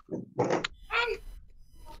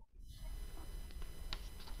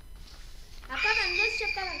అక్క కన్ఫ్యూజ్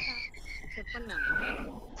చెప్పాలక్క. చెప్పండి నాన్న.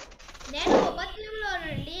 నేను ఉపద్రవంలో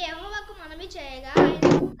నుండి యెహోవాకు మనవి చేయగా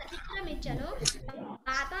ఆయనకు ప్రతిఫలం ఇచ్చెను.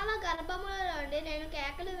 పాతాళ గర్భములో నుండి నేను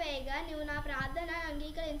కేకలు వేయగా నీవు నా ప్రార్థన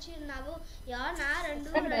అంగీకరించి ఉన్నావు. యోనా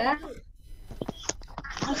 2:2.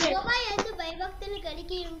 యెహోవా యందు భయభక్తులు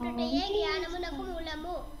కలిగి ఉండుటయే జ్ఞానమునకు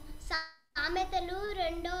మూలము. సామెతలు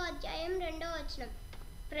 2:2.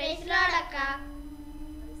 ప్రైజ్ లార్డ్ అక్క.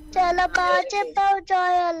 చాలా బాగా చెప్పావు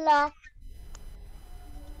జాయల్లా.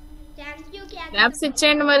 Thank you. క్లాప్స్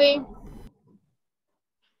ఇచ్చేయండి మరి.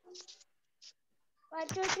 1,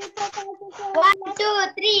 2,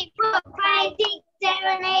 3, 4, 5, 6,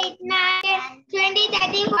 7, 8, 9, 10, 20,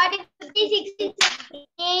 30, 40, 50, 60,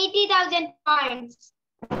 80,000 points.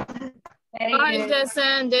 Very Hi good.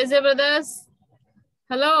 Jason, JJ brothers.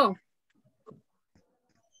 Hello.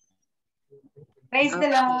 Praise the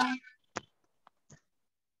Lord.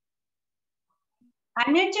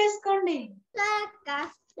 Unmute చేసుకోండి. Praise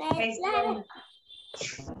the Lord.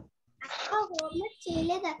 అక్క హోంవర్క్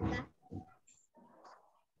చేయలేదక్క.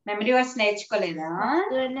 Memory verse నేర్చుకోలేదా?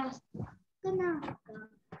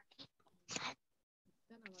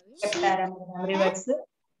 చెప్తారా memory verse?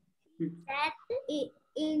 That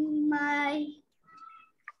in my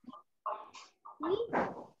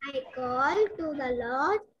I called to the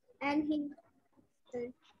Lord and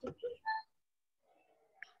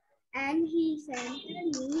he sent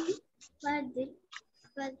me for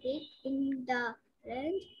this in the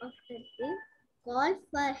range of the day, called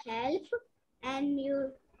for help, and you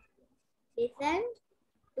listened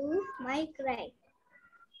to my cry.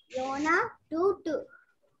 Jonah 2:2.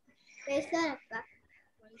 Praise the Lord.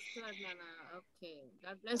 Okay,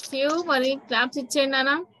 God bless you. మరి claps ఇచ్చేయండి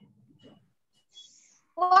నాన్న.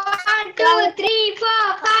 1 2 3 4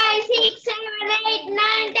 5 6 7 8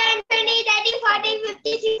 9 10 20 30 40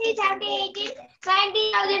 50 60 70 80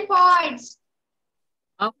 90,000 points.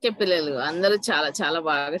 Okay పిల్లలు, అందరూ చాలా చాలా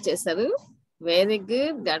బాగా చేశారు. Very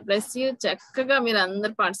good, God bless you. చక్కగా మీరు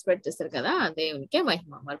అందరు పార్టిసిపేట్ చేశారు కదా, దేవునికే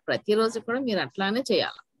మహిమ. మరి ప్రతిరోజు కూడా మీరు అట్లానే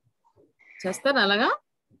చేయాలి. చేస్తారు అలాగా?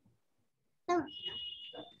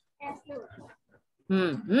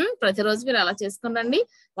 ప్రతిరోజు మీరు అలా చేసుకునండి.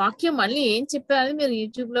 వాక్యం మళ్ళీ ఏం చెప్పారని మీరు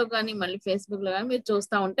యూట్యూబ్ లో కానీ మళ్ళీ ఫేస్బుక్ లో కానీ మీరు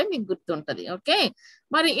చూస్తూ ఉంటే మీకు గుర్తుంటది. ఓకే,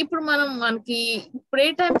 మరి ఇప్పుడు మనకి ఇప్పుడు ఏ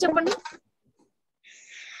టైం చెప్పండి?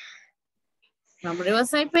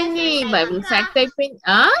 రివర్స్ అయిపోయింది, బైబిల్ ఫ్యాక్ట్ అయిపోయింది.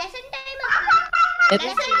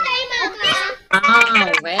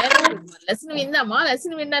 లెసన్ విందామా?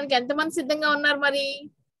 లెసన్ వినడానికి ఎంతమంది సిద్ధంగా ఉన్నారు? మరి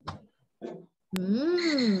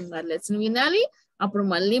లెసన్ వినాలి. అప్పుడు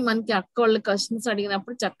మళ్ళీ మనకి అక్క వాళ్ళు క్వశ్చన్స్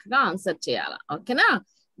అడిగినప్పుడు చక్కగా ఆన్సర్ చేయాలి. ఓకేనా?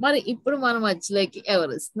 మరి ఇప్పుడు మన మధ్యలోకి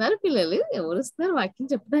ఎవరు వస్తున్నారు పిల్లలు? ఎవరు వస్తున్నారు వాక్యం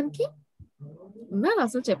చెప్పడానికి? ఉన్నారు?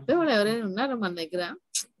 అసలు చెప్పేవాళ్ళు ఎవరైనా ఉన్నారా మన దగ్గర?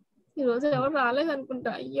 ఈ రోజు ఎవరు రాలేదు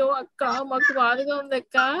అనుకుంటా. అయ్యో అక్క, మాకు బాధగా ఉంది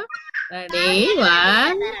అక్క. రెడీ,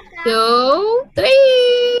 1 2 3.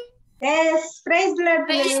 ప్రైజ్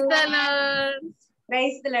లార్డ్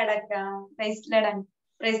అక్క,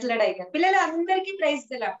 ప్రైజ్ లార్డ్ అక్క. పిల్లలు అందరికి ప్రైజ్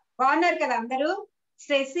లార్డ్. బాగున్నారు కదా అందరూ?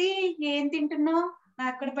 స్టెసీ, ఏం తింటున్నావు?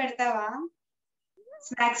 నాకు కూడా పెడతావా?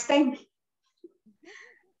 స్నాక్స్ టైం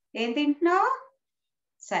ఏం తింటున్నావు?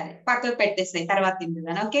 సరే, పక్కకు పెట్టేస్తాయి, తర్వాత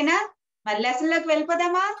తింటున్నాను. ఓకేనా? మరి లెసన్ లోకి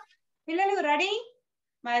వెళ్ళిపోదామా పిల్లలు? రెడీ?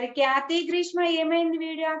 మరి ఖ్యాతి, గ్రీష్మ ఏమైంది?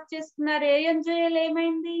 వీడియో ఆఫ్ చేస్తున్నారు. ఎంజాయ్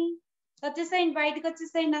ఏమైంది? వచ్చేసేయండి, బయటకు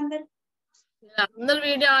వచ్చేసేయండి అందరు. అందరు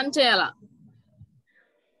వీడియో ఆన్ చేయాలా?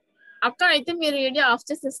 అక్క అయితే మీరు వీడియో ఆఫ్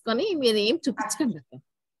చేసేసుకొని మీరు ఏం చూపించండి అక్క.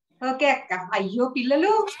 ఓకే అక్క. అయ్యో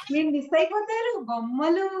పిల్లలు, మీరు మిస్ అయిపోతారు.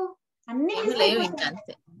 బొమ్మలు అన్ని లేవు ఇంకా,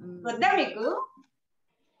 అంతే. వద్దా మీకు?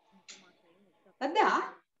 వద్దా?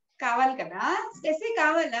 కావాలి కదా? స్టెసీ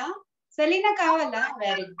కావాలా? సెలీనా కావాలా?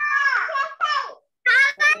 వెరీ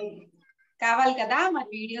కావాలి కదా? మరి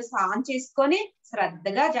వీడియోస్ ఆన్ చేసుకొని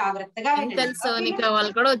శ్రద్ధగా జాగ్రత్తగా సోనిక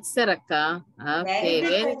వాళ్ళు కూడా వచ్చేసారు అక్క.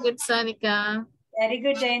 Very good Sonika. Very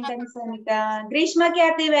good Jayanthan Sonika. Greeshma,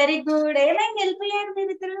 ఖ్యాతి వెరీ గుడ్. ఏమైంది వెళ్ళిపోయారు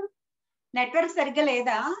మీరు ఇద్దరు? నెట్వర్క్ సరిగ్గా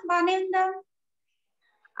లేదా? బానే ఉందా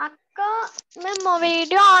అక్క? మేము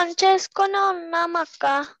వీడియో ఆన్ చేసుకుని ఉన్నాం అక్క.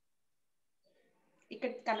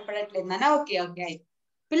 ఇక్కడ కనపడట్లేదు నాన్న. ఓకే ఓకే అయితే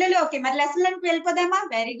పిల్లలు, ఓకే మరి లెసన్ లోకి వెళ్ళిపోదామా?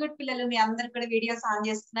 వెరీ గుడ్ పిల్లలు, మీ అందరు కూడా వీడియోస్ ఆన్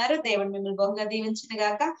చేస్తున్నారు. దేవుడు మిమ్మల్ని బహుగా దీవించిన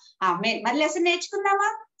గాక. ఆమేన్. మరి లెసన్ నేర్చుకుందామా?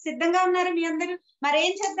 సిద్ధంగా ఉన్నారు మీ అందరూ? మరి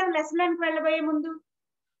ఏం చేద్దాం లెసన్ లోకి వెళ్ళబోయే ముందు?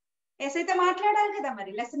 ఏసైతే మాట్లాడాలి కదా,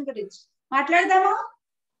 మరి లెసన్ గురించి మాట్లాడదామా?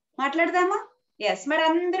 ఎస్, మరి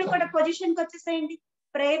అందరూ కూడా పొజిషన్ కి వచ్చేసేయండి.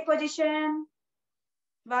 Prayer position.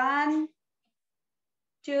 1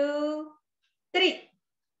 2 3.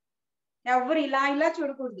 ఎవరు ఇలా ఇలా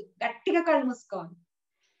చూడకూడదు, గట్టిగా కళ్ళు మూసుకోవాలి.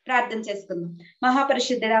 ప్రార్థన చేసుకుందాం.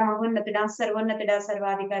 మహాపరిశుద్ధుడా, మహోన్నతుడా, సర్వోన్నతుడా,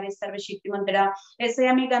 సర్వాధికారి, సర్వశక్తిమంతుడా,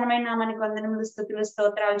 యేసయ్య మీ ఘనమైన నామానికి వందనములు, స్తుతులు,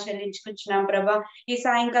 స్తోత్రాలు చెల్లించుకుంటున్నాం ప్రభా. ఈ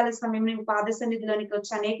సాయంకాల సమయం మీ పాద సన్నిధిలోనికి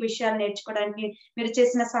వచ్చి అనేక విషయాలు నేర్చుకోవడానికి మీరు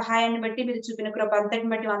చేసిన సహాయాన్ని బట్టి, మీరు చూపిన కృప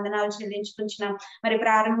అంతటిని బట్టి వందనాలు చెల్లించుకుంటున్నాం. మరి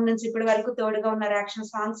ప్రారంభం నుంచి ఇప్పటి వరకు తోడుగా ఉన్న యాక్షన్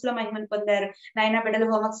సాంగ్స్ లో మహిమను పొందారు నాయన. బిడ్డల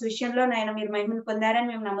హోంవర్క్స్ విషయంలో నాయన మీరు మహిమను పొందారని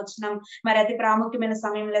మేము నమ్ముతున్నాం. మరి అతి ప్రాముఖ్యమైన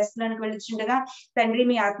సమయం లెసన్లోనికి వెళ్ళుచుండగా తండ్రి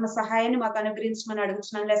మీ ఆత్మ సహాయాన్ని మాకు అనుగ్రహించమని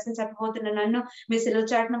అడుగుతున్నాం. లెసన్ చెప్పబోతున్న నన్ను మీ సెలవు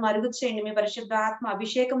చాటును మరుగు చేయండి. మీ పరిశుద్ధ ఆత్మ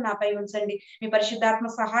అభిషేకం నాపై ఉంచండి. మీ పరిశుద్ధాత్మ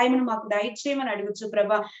సహాయం మాకు దయచేయమని అడుగుచు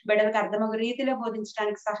ప్రభా. బిడ్డలకు అర్థమగు రీతిలో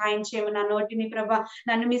బోధించడానికి సహాయం చేయమని నా నోటిని ప్రభా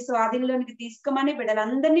నన్ను మీ స్వాధీనంలోనికి తీసుకోమని,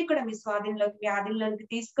 బిడ్డలందరినీ కూడా మీ స్వాధీనంలోకి, మీ ఆధీనంలోకి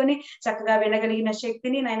తీసుకొని చక్కగా వినగలిగిన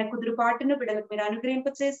శక్తిని నాయన, కుదురుపాటును బిడ్డలకు మీరు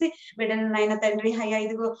అనుగ్రహింపచేసి బిడ్డలను నాయన తండ్రి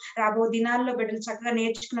ఇదిగో రాబో దినాల్లో బిడ్డలు చక్కగా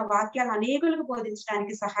నేర్చుకున్న వాక్యాలు అనేకులకు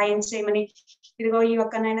బోధించడానికి సహాయం చేయమని, ఇదిగో ఈ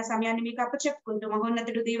యొక్క నాయన సమయాన్ని మీకు అప్పచెప్పుకుంటూ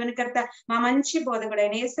మహోన్నతుడు దీవెనకర్త మా మంచి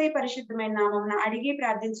బోధకుడైన యేసయ్య పరిశుద్ధమైన నామమున అడిగి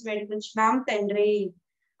ప్రార్థించి వేడుకుంటున్నాం తండ్రి.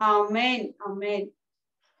 ఆమేన్ ఆమేన్.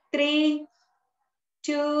 3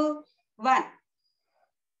 2 1.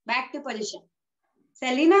 Back to position.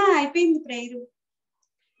 సెలీనా అయిపోయింది ప్రేయర్.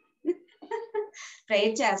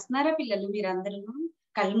 ప్రేయర్ చేస్తున్నారా పిల్లలు? మీరందరూ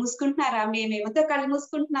కళ్ళు మూసుకుంటున్నారా? మేమేమతో కళ్ళు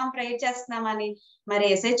మూసుకుంటున్నాం ప్రేయర్ చేస్తున్నామని. మరి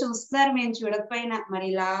యేసయ్య చూస్తున్నారు, మేము చూడకపోయినా. మరి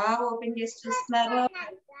ఇలా ఓపెన్ చేసి చూస్తున్నారు.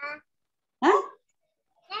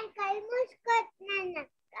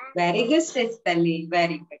 వెరీ గుడ్ స్టెస్ తల్లి,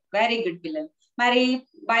 వెరీ గుడ్ పిల్లలు. మరి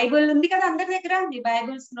బైబుల్ ఉంది కదా అందరి దగ్గర? మీ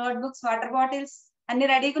Bibles, note books, water bottles అన్ని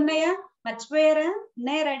రెడీగా ఉన్నాయా? మర్చిపోయారా?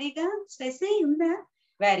 ఉన్నాయా రెడీగా? స్టెస్ ఉందా?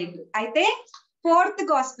 Very good. అయితే 4th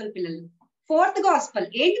గాస్పెల్ పిల్లలు. 4th గాస్పెల్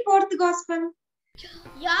ఏంటి? 4th gospel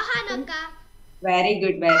very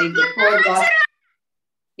good, very good. 4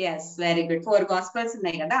 yes, very good. 4 gospels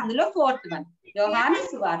ఉన్నాయి కదా, అందులో 4th వన్ యోహాను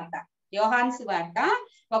సువార్త. యోహాను సువార్త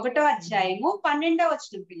 1వ అధ్యాయము 12వ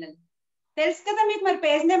వచనం పిల్లలు. తెలుసు కదా మీకు, మరి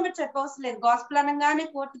పేజ్ నెంబర్ చెప్పవసరం లేదు. గాస్పెల్ అనగానే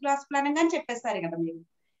 4th గాస్పెల్ అనగానే చెప్పేస్తారు కదా మీరు.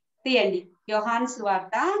 తీయండి యోహాను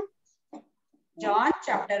సువార్త, జాన్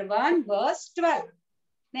చాప్టర్ 1 verse 12.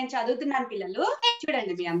 నేను చదువుతున్నాను పిల్లలు,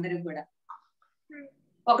 చూడండి మీ అందరూ కూడా.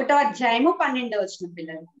 1వ అధ్యాయము 12వ వచనం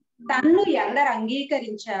పిల్లలు. తన్ను ఎందరు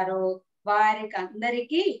అంగీకరించారో వారికి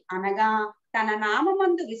అందరికీ, అనగా తన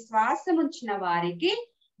నామమందు విశ్వాసం ఉంచిన వారికి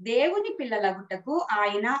దేవుని పిల్లలగుటకు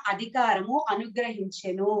ఆయన అధికారము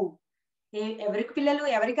అనుగ్రహించెను. ఎవరికి పిల్లలు,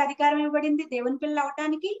 ఎవరికి అధికారం ఇవ్వబడింది దేవుని పిల్లలు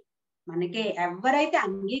అవటానికి? మనకే. ఎవరైతే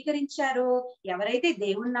అంగీకరించారో, ఎవరైతే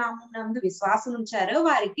దేవుని నామమునందు విశ్వాసం ఉంచారో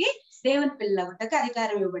వారికి దేవుని పిల్లలగుటకు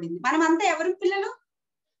అధికారం ఇవ్వబడింది. మనమంతా ఎవరి పిల్లలు?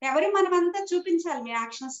 ఎవరు మనమంతా చూపించాలి మీ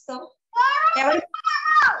యాక్షన్స్ తో. ఎవరు?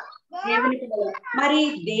 దేవుని పిల్లలు. మరి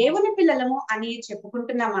దేవుని పిల్లలము అని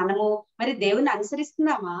చెప్పుకుంటున్న మనము మరి దేవుని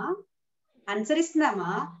అనుసరిస్తున్నామా?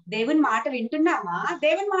 దేవుని మాట వింటున్నామా?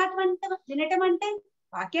 దేవుని మాట వినటం అంటే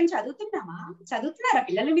వాక్యం చదువుతున్నారా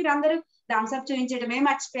పిల్లలు? మీరు అందరూ థమ్స్అప్ చూపించడమే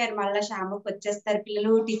మర్చిపోయారు. మళ్ళా శ్యామకు వచ్చేస్తారు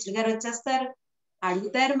పిల్లలు, టీచర్ గారు వచ్చేస్తారు,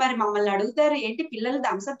 అడుగుతారు, మరి మమ్మల్ని అడుగుతారు, ఏంటి పిల్లలు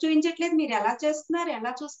థమ్స్అప్ చూపించట్లేదు, మీరు ఎలా చేస్తున్నారు,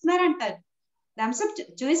 ఎలా చూస్తున్నారు అంటారు. థమ్స్అప్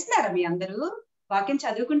చూపిస్తున్నారా మీ అందరూ? వాక్యం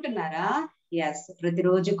చదువుకుంటున్నారా? ఎస్,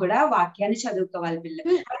 ప్రతిరోజు కూడా వాక్యాన్ని చదువుకోవాలి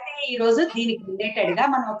పిల్లలు. అయితే ఈ రోజు దీనికి రిలేటెడ్ గా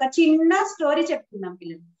మనం ఒక చిన్న స్టోరీ చెప్పుకుందాం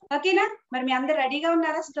పిల్లలు. ఓకేనా? మరి మీ అందరు రెడీగా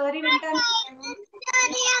ఉన్నారా స్టోరీ వింటాను?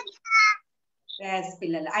 ఎస్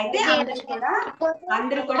పిల్లలు. అయితే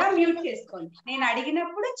అందరూ కూడా మ్యూట్ చేసుకోండి. నేను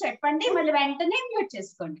అడిగినప్పుడు చెప్పండి, మళ్ళీ వెంటనే మ్యూట్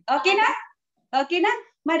చేసుకోండి. ఓకేనా?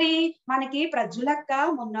 మరి మనకి ప్రజలక్క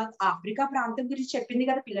మొన్న ఆఫ్రికా ప్రాంతం గురించి చెప్పింది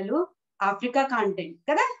కదా పిల్లలు. ఆఫ్రికా కాంటినెంట్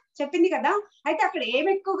కదా చెప్పింది కదా. అయితే అక్కడ ఏం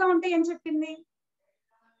ఎక్కువగా ఉంటాయి అని చెప్పింది?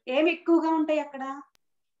 ఏం ఎక్కువగా ఉంటాయి అక్కడ?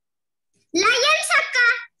 లయన్స్ అక్క.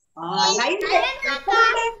 లయన్స్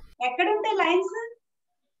ఎక్కడ ఉంటాయి? లయన్స్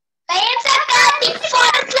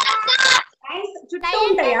చుట్టూ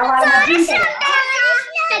ఉంటాయా? వాళ్ళ మధ్య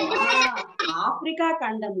ఉంటాయా? ఆఫ్రికా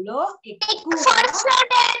ఖండంలో ఎక్కువ.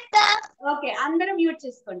 ఓకే, అందరూ మ్యూట్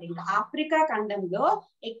చేసుకోండి. ఇంకా ఆఫ్రికా ఖండంలో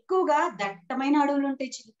ఎక్కువగా దట్టమైన అడవులు ఉంటాయి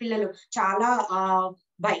పిల్లలు. చాలా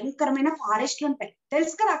భయంకరమైన ఫారెస్ట్లు ఉంటాయి.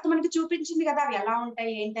 తెలుసు కదా, అక్క మనకి చూపించింది కదా అవి ఎలా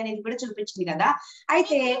ఉంటాయి ఏంటి అనేది కూడా చూపించింది కదా.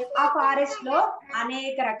 అయితే ఆ ఫారెస్ట్ లో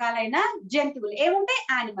అనేక రకాలైన జంతువులు ఏముంటాయి?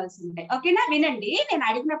 యానిమల్స్ ఉంటాయి. ఓకేనా? వినండి, నేను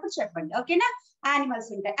అడిగినప్పుడు చెప్పండి. ఓకేనా?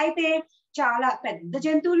 యానిమల్స్ ఉంటాయి. అయితే చాలా పెద్ద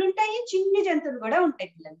జంతువులు ఉంటాయి, చిన్న జంతువులు కూడా ఉంటాయి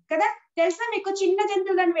పిల్లలు కదా. తెలుసా మీకు చిన్న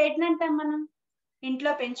జంతువులను వేటిని అంటాం మనం?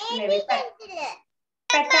 ఇంట్లో పెంచుకునేవి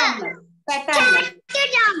పెట్ యానిమల్స్.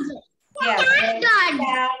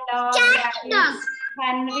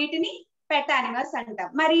 వీటిని పెట్ యానిమల్స్ అంటాం.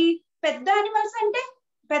 మరి పెద్ద యానిమల్స్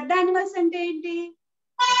అంటే ఏంటి?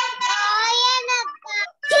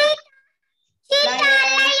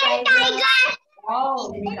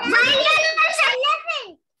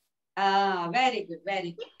 వెరీ గుడ్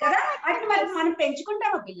కదా. వాటిని మనం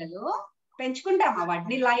పెంచుకుంటామా పిల్లలు? పెంచుకుంటామా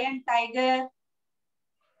వాటిని? లయన్, టైగర్,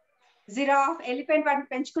 జిరాఫ్, ఎలిఫెంట్ వాటిని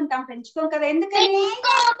పెంచుకోం కదా. ఎందుకని?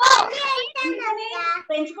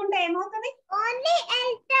 పెంచుకుంటే ఏమవుతుంది?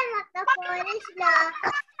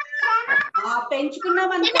 పెంచుకున్నాం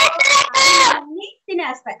అనుకో మనల్ని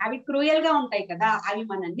తినేస్తాయి. అవి క్రూయల్ గా ఉంటాయి కదా, అవి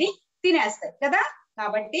మనల్ని తినేస్తాయి కదా.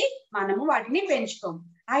 కాబట్టి మనము వాటిని పెంచుకోము.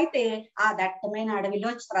 అయితే ఆ దట్టమైన అడవిలో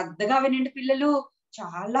శ్రద్ధగా వినండి పిల్లలు,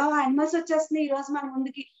 చాలా యానిమల్స్ వచ్చేస్తున్నాయి ఈ రోజు మన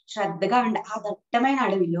ముందుకి. శ్రద్ధగా వినండి. ఆ దట్టమైన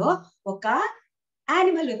అడవిలో ఒక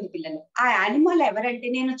యానిమల్ ఉంది పిల్లలు. ఆ యానిమల్ ఎవరంటే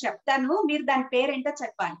నేను చెప్తాను, మీరు దాని పేరేంటో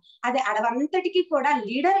చెప్పాలి. అది అడవంతటికి కూడా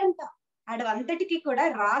లీడర్ అంట, అడవంతటికి కూడా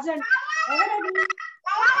రాజు అంట. ఎవరది?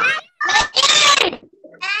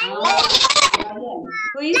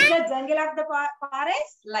 Who is the jungle of the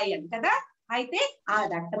forest? Lion కదా. అయితే ఆ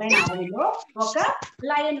దట్టమైన అడవిలో ఒక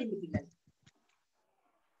లయన్ ఉంది పిల్లలు.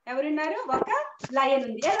 ఎవరున్నారు? ఒక లయన్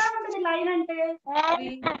ఉంది. ఎలా ఉంటది లయన్ అంటే?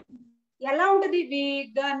 ఎలా ఉంటది?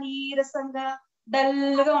 వీక్ గా, నీరసంగా,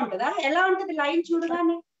 డల్ గా ఉంటదా? ఎలా ఉంటది లయన్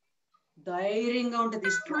చూడగానే? ధైర్యంగా ఉంటది,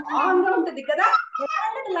 స్ట్రాంగ్ గా ఉంటది కదా. ఎలా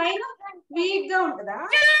ఉంటది లయన్? వీక్ గా ఉంటదా?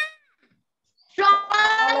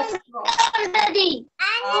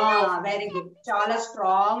 Very good. చాలా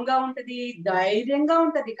స్ట్రాంగ్ గా ఉంటది, ధైర్యంగా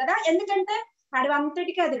ఉంటది కదా. ఎందుకంటే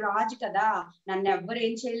అడవంతటికి అది రాజు కదా, నన్ను ఎవ్వరు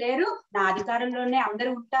ఏం చేయలేరు, నా అధికారంలోనే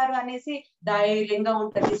అందరూ ఉంటారు అనేసి ధైర్యంగా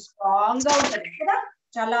ఉంటది, స్ట్రాంగ్ గా ఉంటది కదా.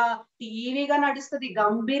 చాలా టీవీగా నడుస్తుంది,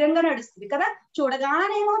 గంభీరంగా నడుస్తుంది కదా.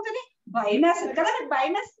 చూడగానే ఏమవుతుంది? భయం వేస్తుంది కదా. నాకు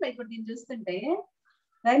భయం వేస్తుంది ఇప్పుడు నేను చూస్తుంటే.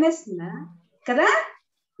 భయం వేస్తుందా కదా?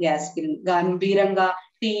 ఎస్, గంభీరంగా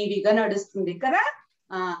టీవీగా నడుస్తుంది కదా.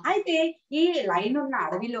 అయితే ఈ లైన్ ఉన్న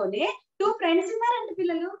అడవిలోనే 2 ఫ్రెండ్స్ ఉన్నారంట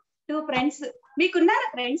పిల్లలు. 2 ఫ్రెండ్స్. మీకున్నారా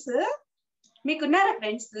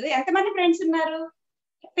ఫ్రెండ్స్? ఎంతమంది ఫ్రెండ్స్ ఉన్నారు?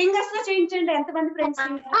 ఫింగర్స్ లో చేయించండి, ఎంతమంది ఫ్రెండ్స్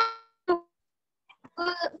ఉన్నారు?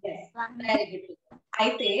 Very good.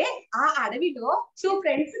 అయితే ఆ అడవిలో 2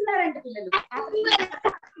 ఫ్రెండ్స్ ఉన్నారంట పిల్లలు.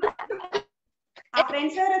 ఆ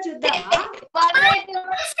ఫ్రెండ్స్ ఎవరో చూద్దామా?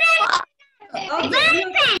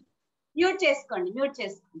 మ్యూట్ చేసుకోండి.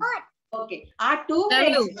 ఓకే. ఆ 2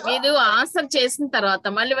 ఫ్రెండ్స్ మీరు ఆన్సర్ చేసిన తర్వాత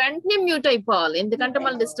మళ్ళీ వెంటనే మ్యూట్ అయిపోవాలి, ఎందుకంటే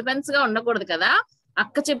మళ్ళీ డిస్టర్బెన్స్ గా ఉండకూడదు కదా.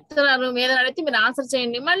 అక్క చెప్తున్నారు మీద అడిగితే మీరు ఆన్సర్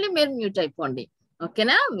చేయండి, మళ్ళీ మీరు మ్యూట్ అయిపోండి.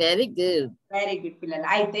 ఓకేనా? వెరీ గుడ్ పిల్లలు.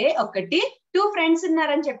 అయితే ఒకటి 2 ఫ్రెండ్స్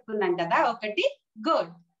ఉన్నారని చెప్తున్నాం కదా. ఒకటి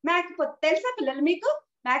గుడ్. మేకపోతే తెలుసా పిల్లలు? మీకు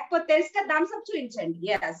మేకపోతే తెలుసు కదా, థమ్స్ అప్ చూపించండి.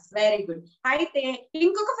 Yes, very good. అయితే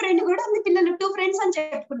ఇంకొక ఫ్రెండ్ కూడా ఉంది పిల్లలు. 2 ఫ్రెండ్స్ అని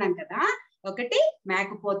చెప్పుకున్నాం కదా. ఒకటి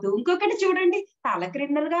మేకపోతు, ఇంకొకటి చూడండి తల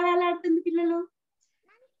క్రిందలుగా వేలాడుతుంది పిల్లలు.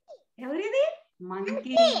 ఎవరిది?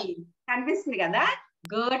 మంకీ. కనిపిస్తుంది కదా.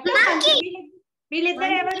 గుడ్.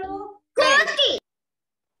 వీళ్ళిద్దరు ఎవరు?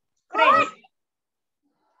 ఫ్రెండ్స్.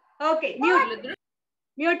 ఓకే,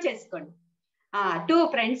 మ్యూట్ చేసుకోండి. 2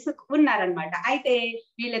 ఫ్రెండ్స్ ఉన్నారనమాట. అయితే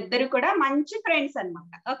వీళ్ళిద్దరు కూడా మంచి ఫ్రెండ్స్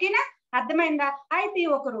అన్నమాట. ఓకేనా? అర్థమైందా? అయితే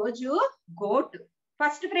ఒక రోజు గోట్,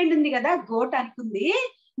 ఫస్ట్ ఫ్రెండ్ ఉంది కదా, గోట్ అనుకుంది,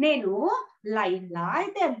 నేను లైన్ లా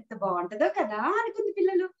అయితే ఎంత బాగుంటదో కదా అనుకుంది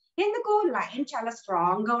పిల్లలు. ఎందుకు? లైన్ చాలా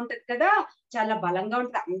స్ట్రాంగ్ గా ఉంటది కదా, చాలా బలంగా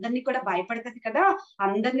ఉంటది, అందరినీ కూడా భయపడుతుంది కదా,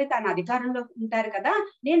 అందరినీ తన అధికారంలో ఉంటారు కదా,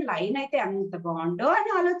 నేను లైన్ అయితే అంత బాగుండో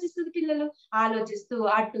అని ఆలోచిస్తుంది పిల్లలు. ఆలోచిస్తూ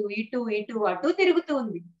అటు ఇటు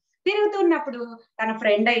తిరుగుతున్నప్పుడు తన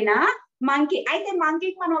ఫ్రెండ్ అయినా మంకీ, అయితే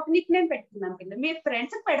మంకీకి మనం ఒక నిక్ నేమ్ పెట్టుకుందాం పిల్లలు. మీరు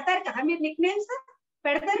ఫ్రెండ్స్ పెడతారు కదా, మీరు నిక్ నేమ్స్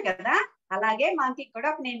పెడతారు కదా, అలాగే మంకీకి కూడా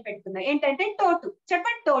ఒక నేమ్ పెట్టుకుందాం. ఏంటంటే టోటు.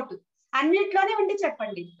 చెప్పండి టోటు. అన్నిట్లోనే ఉండి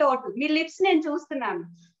చెప్పండి టోటు. మీ లిప్స్ నేను చూస్తున్నాను.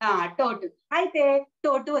 టోటు. అయితే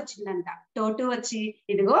టోటు వచ్చిందంట. టోటు వచ్చి,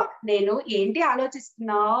 ఇదిగో నేను ఏంటి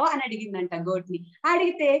ఆలోచిస్తున్నావు అని అడిగిందంట గోట్ని.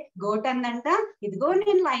 అడిగితే గోట్ అందంట, ఇదిగో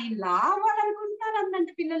నేను లైన్ లా అవ్వాలనుకుంటున్నాను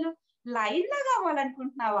అందంట పిల్లలు. లైన్ లా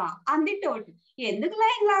కావాలనుకుంటున్నావా అంది టోటు. ఎందుకు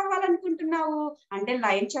లైన్ లా అవ్వాలనుకుంటున్నావు అంటే,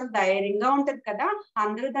 లైన్ చాలా ధైర్యంగా ఉంటది కదా,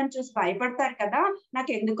 అందరూ దాన్ని చూసి భయపడతారు కదా,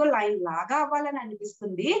 నాకు ఎందుకో లైన్ లాగా అవ్వాలని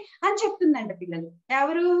అనిపిస్తుంది అని చెప్తుందంట పిల్లలు.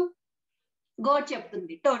 ఎవరు? గోట్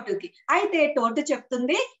చెప్తుంది టోటుకి. అయితే టోటు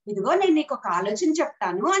చెప్తుంది, ఇదిగో నేను నీకు ఒక ఆలోచన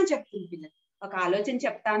చెప్తాను అని చెప్తుంది పిల్లలు. ఒక ఆలోచన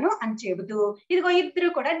చెప్తాను అని చెబుతూ, ఇదిగో ఇద్దరు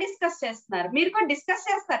కూడా డిస్కస్ చేస్తున్నారు. మీరు కూడా డిస్కస్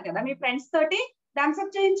చేస్తారు కదా మీ ఫ్రెండ్స్ తోటి. థమ్స్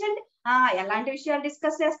అప్ చేయించండి. ఎలాంటి విషయాలు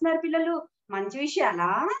డిస్కస్ చేస్తున్నారు పిల్లలు? మంచి విషయాలా,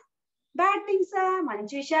 బ్యాడ్ థింగ్సా?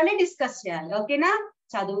 మంచి విషయాలే డిస్కస్ చేయాలి. ఓకేనా?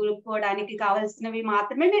 చదువుకోవడానికి కావాల్సినవి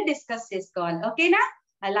మాత్రమే మీరు డిస్కస్ చేసుకోవాలి. ఓకేనా?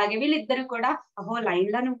 అలాగే వీళ్ళిద్దరు కూడా, అహో లైన్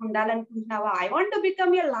లా నువ్వు ఉండాలనుకుంటున్నావా, I want to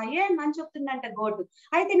become a lion అని చెప్తుందంట గోటు.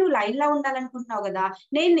 అయితే నువ్వు లైన్ లా ఉండాలనుకుంటున్నావు కదా,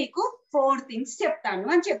 నేను నీకు 4 థింగ్స్ చెప్తాను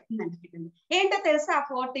అని చెప్తుందంట పిల్లలు. ఏంటో తెలుసా ఆ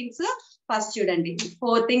 4 థింగ్స్? ఫస్ట్ చూడండి,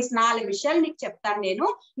 4 థింగ్స్, 4 విషయాలు నీకు చెప్తాను నేను,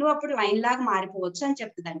 నువ్వు అప్పుడు లైన్ లాగా మారిపోవచ్చు అని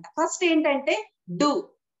చెప్తుందంట. ఫస్ట్ ఏంటంటే డూ.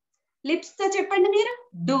 లిప్స్ తో చెప్పండి మీరు.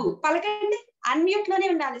 డూ పలకండి, అన్మ్యూట్ లోనే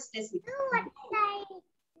ఉండాలి స్టేసి.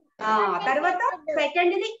 తర్వాత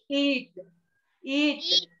సెకండ్ ఇది ఈట్.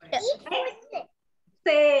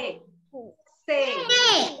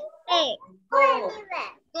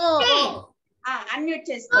 అన్మ్యూట్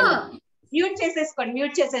చేసుకోండి. మ్యూట్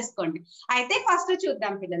చేసేసుకోండి. అయితే ఫస్ట్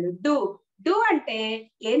చూద్దాం పిల్లలు. డూ అంటే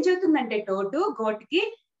ఏం చెబుతుందంటే టోటు గోటుకి,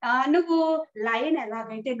 నువ్వు లైన్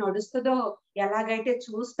ఎలాగైతే నడుస్తుందో, ఎలాగైతే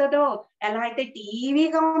చూస్తుందో, ఎలా అయితే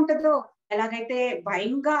టీవీగా ఉంటుందో, ఎలాగైతే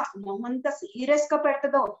భయంగా మొహంతా సీరియస్ గా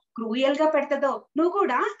పెడతదో, క్రూయల్ గా పెడతదో, నువ్వు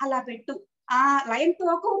కూడా అలా పెట్టు. లైన్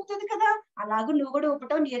తోక ఊపుతుంది కదా, అలాగూ నువ్వు కూడా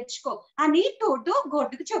ఊపటం నేర్చుకో అని టోటు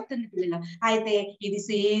గోటుకు చెప్తుంది పిల్లలు. అయితే ఇది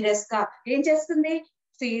సీరియస్ గా ఏం చేస్తుంది?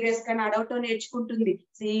 సీరియస్ గా నడవటం నేర్చుకుంటుంది.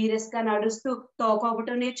 సీరియస్ గా నడుస్తూ తోక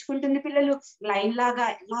ఊపటం నేర్చుకుంటుంది పిల్లలు. లైన్ లాగా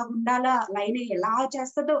ఎలా ఉండాలా, లైన్ ఎలా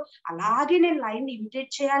చేస్తుందో అలాగే నేను లైన్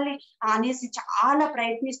ఇమిటేట్ చేయాలి అనేసి చాలా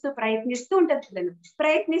ప్రయత్నిస్తూ ఉంటుంది పిల్లలు.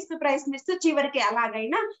 ప్రయత్నిస్తూ చివరికి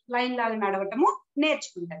ఎలాగైనా లైన్ లాగా నడవటము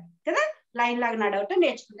నేర్చుకుంటారు కదా. లైన్ లాగా నడవటం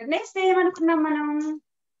నేర్చుకుంటారు. నెక్స్ట్ ఏమనుకున్నాం మనం?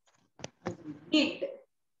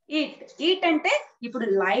 ఈట్ అంటే ఇప్పుడు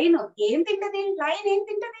లైన్ ఏం తింటది? లైన్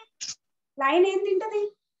ఏం తింటది?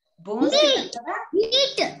 బోన్స్ కదా,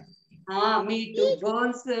 మీట్,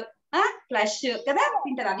 బోన్స్, ఫ్లెష్ కదా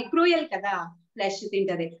తింటది. అది క్రూయల్ కదా, ఫ్లెష్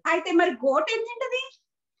తింటది. అయితే మరి గోట్ ఏం తింటది?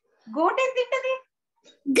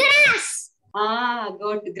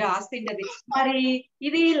 గోట్ గ్రాస్ తింటది. మరి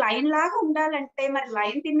ఇది లైన్ లాగా ఉండాలంటే మరి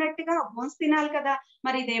లైన్ తిన్నట్టుగా బోన్స్ తినాలి కదా,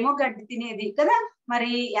 మరి ఇదేమో గడ్డి తినేది కదా,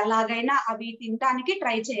 మరి ఎలాగైనా అవి తినడానికి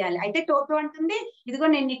ట్రై చేయాలి. అయితే టోటో అంటుంది, ఇదిగో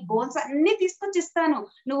నేను నీకు బోన్స్ అన్ని తీసుకొచ్చి ఇస్తాను,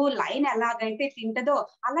 నువ్వు లైన్ ఎలాగైతే తింటదో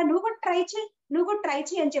అలా నువ్వు కూడా ట్రై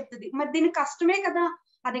చేయి అని చెప్తుంది. మరి దీనికి కష్టమే కదా,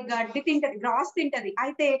 అది గడ్డి తింటది, గ్రాస్ తింటది,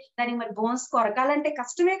 అయితే దానికి మరి బోన్స్ కొరకాలంటే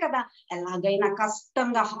కష్టమే కదా, ఎలాగైనా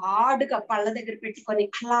కష్టంగా హార్డ్ గా పళ్ళ దగ్గర పెట్టుకొని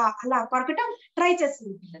అలా అలా కొరకటం ట్రై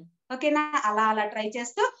చేస్తుంది పిల్లలు. ఓకేనా, అలా అలా ట్రై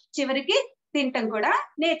చేస్తూ చివరికి తింటం కూడా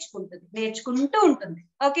నేర్చుకుంటూ ఉంటుంది.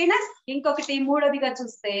 ఓకేనా. ఇంకొకటి మూడోదిగా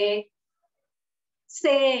చూస్తే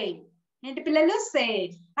సే, ఏంటి పిల్లలు, సే.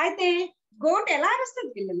 అయితే గోట్ ఎలా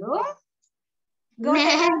అరుస్తుంది పిల్లలు,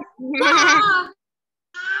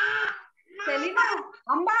 తెలీదా,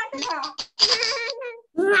 అమ్మా అంటదా,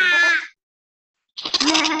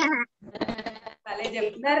 భలే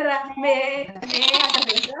చెప్తున్నారా, మే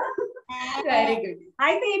అంటది. Very good.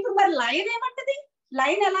 అయితే ఇప్పుడు మరి లైన్ ఏమంటది,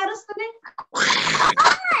 లైన్ ఎలా అరుస్తుంది,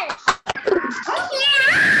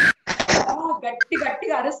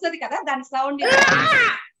 గట్టిగా అరుస్తుంది కదా, దాని సౌండ్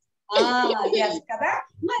కదా.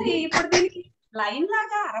 మరి ఇప్పుడు దీనికి లైన్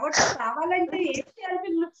లాగా అరవటం రావాలంటే ఏం చేయాలి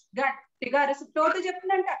పిల్లలు, గట్టిగా అరుసు. తోట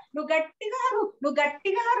చెప్తుందంట, నువ్వు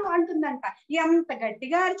గట్టిగా అరు అంటుందంట. ఎంత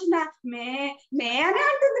గట్టిగా అరిచినా మే మే అనే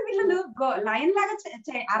అంటుంది పిల్లలు. లైన్ లాగా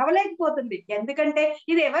అరవలేకపోతుంది, ఎందుకంటే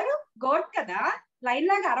ఇది ఎవరు, గోట్ కదా, లైన్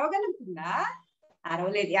లాగా అరవగలుగుతుందా,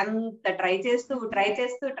 అరవలేదు. ఎంత ట్రై చేస్తూ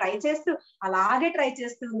అలాగే ట్రై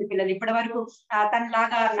చేస్తూ ఉంది పిల్లలు. ఇప్పటి వరకు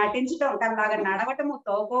తనలాగా నటించటం, తనలాగా నడవటము,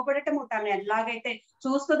 తోపోపడటము, తను ఎలాగైతే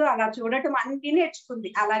చూస్తుందో అలా చూడటం అన్ని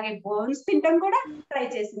నేర్చుకుంది. అలాగే బోన్స్ తినటం కూడా ట్రై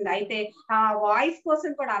చేసింది. అయితే ఆ వాయిస్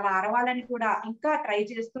కోసం కూడా అలా అరవాలని కూడా ఇంకా ట్రై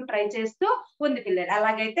చేస్తూ ఉంది పిల్లలు.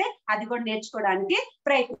 అలాగైతే అది కూడా నేర్చుకోవడానికి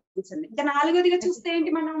ప్రయత్నించింది. ఇంకా నాలుగోదిగా చూస్తే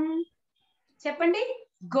ఏంటి మనం చెప్పండి,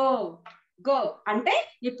 గో అంటే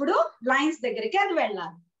ఇప్పుడు లైన్స్ దగ్గరికి అది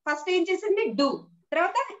వెళ్ళాలి. ఫస్ట్ ఏం చేసింది, డూ,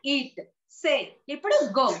 తర్వాత ఈట్, సే, ఇప్పుడు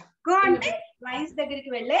గో అంటే లైన్స్ దగ్గరికి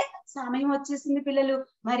వెళ్ళే సమయం వచ్చేసింది పిల్లలు.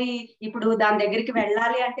 మరి ఇప్పుడు దాని దగ్గరికి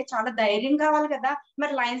వెళ్ళాలి అంటే చాలా ధైర్యం కావాలి కదా,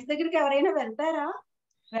 మరి లైన్స్ దగ్గరికి ఎవరైనా వెళ్తారా,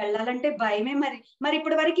 వెళ్ళాలంటే భయమే. మరి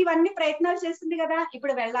ఇప్పుడు వరకు ఇవన్నీ ప్రయత్నాలు చేస్తుంది కదా,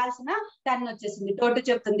 ఇప్పుడు వెళ్ళాల్సిన టర్న్ వచ్చేసింది. టోటు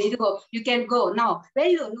చెప్తుంది, ఇదిగో యూ కెన్ గో నౌ,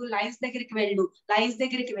 నువ్వు లైన్స్ దగ్గరికి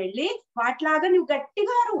వెళ్ళి వాటిలాగా నువ్వు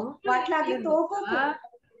గట్టిగా వాటిలాగా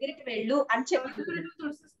దగ్గరికి వెళ్ళు అని చెప్తుంది.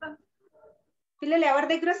 పిల్లలు ఎవరి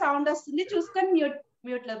దగ్గర సౌండ్ వస్తుంది చూసుకొని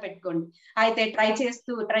మ్యూట్ లో పెట్టుకోండి. అయితే ట్రై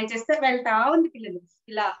చేస్తే వెళ్తా ఉంది పిల్లలు.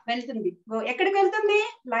 ఇలా వెళ్తుంది, ఎక్కడికి వెళ్తుంది,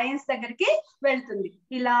 లయన్స్ దగ్గరికి వెళ్తుంది.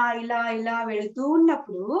 ఇలా వెళుతూ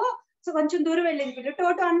ఉన్నప్పుడు కొంచెం దూరం వెళ్ళింది పిల్లలు.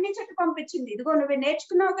 టోటో అన్ని చెట్టు పంపించింది, ఇదిగో నువ్వు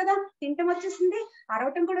నేర్చుకున్నావు కదా, తింటం వచ్చేసింది,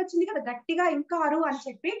 అరవటం కూడా వచ్చింది కదా, గట్టిగా ఇంకా అరువు అని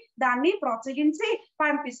చెప్పి దాన్ని ప్రోత్సహించి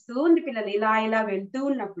పంపిస్తూ ఉంది పిల్లలు. ఇలా వెళ్తూ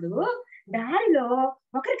ఉన్నప్పుడు దారిలో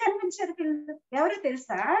ఒకరు కనిపించారు పిల్లలు. ఎవరు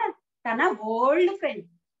తెలుసా, తన ఓల్డ్ ఫ్రెండ్.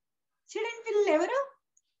 చూడండి పిల్లలు, ఎవరు,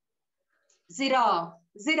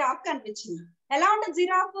 జిరాఫ్ కనిపించింది. ఎలా ఉంటది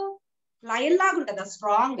జిరాఫ్, లయన్ లాగా ఉంటదా,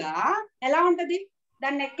 స్ట్రాంగ్ గా ఎలా ఉంటది,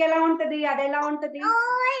 దాని నెక్ ఎలా ఉంటది, అది ఎలా ఉంటది,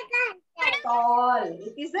 tall,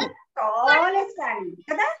 it is the tallest animal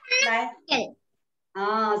కదా,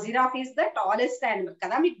 giraffe is the tallest animal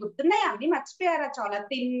కదా. మీకు గుర్తున్నాయి, అన్ని మర్చిపోయారా, చాలా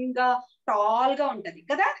థిన్ గా టాల్ గా ఉంటది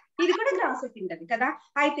కదా, ఇది కూడా గ్రాస్ తింటది కదా.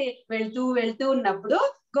 అయితే వెళ్తూ ఉన్నప్పుడు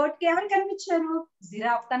గోట్ కి ఎవరు కనిపించారు,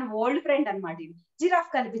 జిరాఫ్, తన ఓల్డ్ ఫ్రెండ్ అన్నమాట. ఇది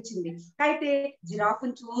జిరాఫ్ కనిపించింది. అయితే జిరాఫ్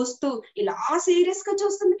చూస్తూ ఇలా సీరియస్ గా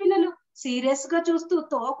చూస్తుంది పిల్లలు, సీరియస్ గా చూస్తూ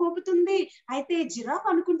తోకూపుతుంది. అయితే జిరాఫ్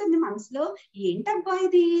అనుకుంటుంది మనసులో, ఏంటబ్బా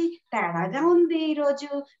ఇది తేడాగా ఉంది, ఈ రోజు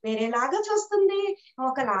వేరేలాగా చూస్తుంది,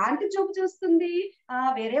 ఒకలాంటి చూపు చూస్తుంది,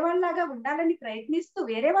 వేరే వాళ్ళలాగా ఉండాలని ప్రయత్నిస్తూ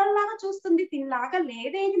వేరే వాళ్ళలాగా చూస్తుంది, తినలాగా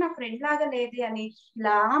లేదే, ఇది నా ఫ్రెండ్ లాగా లేదే అని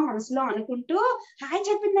ఇలా మనసులో అనుకుంటూ హాయ్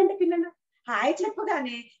చెప్పిందంటే పిల్లలు. హాయ్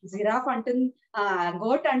చెప్పగానే జిరాఫ్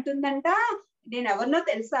గోట్ అంటుందంట, నేను ఎవరినో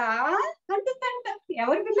తెలుసా అంటుందంట.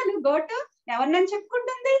 ఎవరి పిల్లలు, గోటు ఎవరినని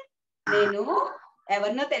చెప్పుకుంటుంది, నేను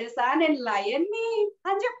ఎవరినో తెలుసా, నేను లయన్ ని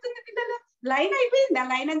అని చెప్తుంది పిల్లలు. లైన్ అయిపోయింది, ఆ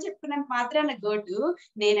లైన్ అని చెప్పుకున్నాను మాత్రాన గోటు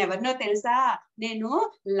నేను ఎవరినో తెలుసా, నేను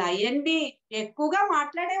లయన్ ని, ఎక్కువగా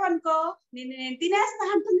మాట్లాడేవనుకో నేను తినేస్తా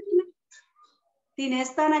అంటుంది పిల్లలు.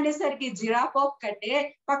 తినేస్తాననేసరికి జిరాఫ్ ఒక్కటే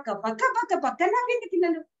పక్క నవ్వింది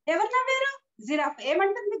పిల్లలు. ఎవరు నవ్వారు, జిరాఫ్.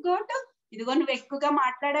 ఏమంటుంది గోటు, ఇదిగో నువ్వు ఎక్కువగా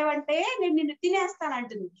మాట్లాడావంటే నేను నిన్ను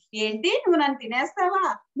తినేస్తానంటుంది. ఏంటి, నువ్వు నన్ను తినేస్తావా,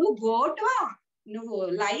 నువ్వు గోటువా, నువ్వు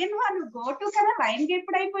లయన్ నువ్వు గోటు కదా, లయన్ కి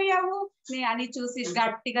ఎప్పుడు అయిపోయావు అని చూసి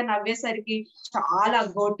గట్టిగా నవ్వేసరికి చాలా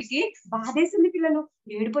గోటుకి బాధేసింది పిల్లలు,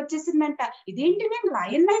 ఏడుపు వచ్చేసిందంట. ఇదేంటి నేను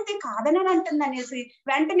లయన్ అయితే కాదని అంటుంది అనేసి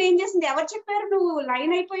వెంటనే ఏం చేసింది, ఎవరు చెప్పారు నువ్వు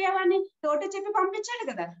లయన్ అయిపోయావా అని? టోటు చెప్పి పంపించాడు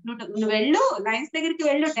కదా, నువ్వు వెళ్ళు లయన్స్ దగ్గరికి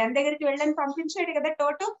వెళ్ళు, డెన్ దగ్గరికి వెళ్ళని పంపించాడు కదా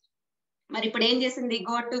టోటు. మరి ఇప్పుడు ఏం చేసింది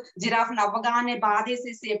గోటు, జిరాఫ్ నవ్వగానే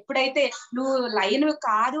బాధేసేసి ఎప్పుడైతే నువ్వు లైన్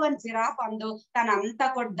కాదు అని జిరాఫ్ అందో తనంతా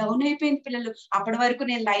కూడా డౌన్ అయిపోయింది పిల్లలు. అప్పటి వరకు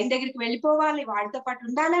నేను లైన్ దగ్గరికి వెళ్ళిపోవాలి, వాడితో పాటు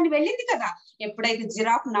ఉండాలని వెళ్ళింది కదా, ఎప్పుడైతే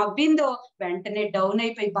జిరాఫ్ నవ్విందో వెంటనే డౌన్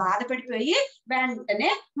అయిపోయి బాధపడిపోయి వెంటనే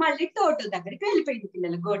మళ్ళీ టోటు దగ్గరికి వెళ్ళిపోయింది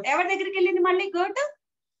పిల్లలు. గోటు ఎవరి దగ్గరికి వెళ్ళింది మళ్ళీ? గోటు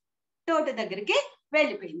టోటు దగ్గరికి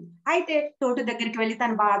వెళ్ళిపోయింది. అయితే టోటు దగ్గరికి వెళ్ళి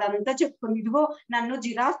తన బాధ అంతా చెప్పుకుంది, ఇదిగో నన్ను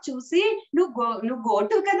జిరాఫ్ చూసి నువ్వు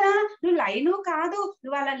గోటు కదా, నువ్వు లైను కాదు,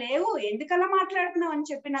 నువ్వు అలా లేవు, ఎందుకలా మాట్లాడుతున్నావు అని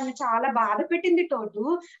చెప్పి నన్ను చాలా బాధ పెట్టింది టోటు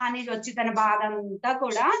అనేది వచ్చి తన బాధ అంతా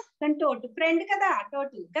కూడా తన టోటు ఫ్రెండ్ కదా,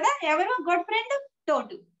 టోటు కదా ఎవరు గోట్ ఫ్రెండ్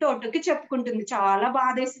టోటుకి చెప్పుకుంటుంది, చాలా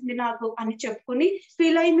బాధేసింది నాకు అని చెప్పుకుని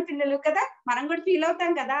ఫీల్ అయింది పిల్లలు కదా. మనం కూడా ఫీల్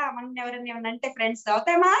అవుతాం కదా, మనం ఎవరైనా ఏమన్నా ఫ్రెండ్స్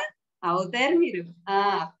అవుతామా? అవుతారు మీరు.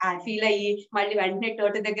 ఫీల్ అయ్యి మళ్ళీ వెంటనే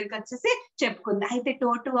టోటు దగ్గరికి వచ్చేసి చెప్పుకుంది. అయితే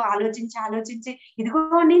టోటు ఆలోచించి ఇదిగో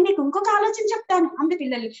నేను నీకు ఇంకొక ఆలోచన చెప్తాను అంది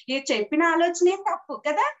పిల్లలు. ఏ చెప్పిన ఆలోచనే తప్పు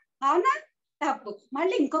కదా, అవునా? తప్పు.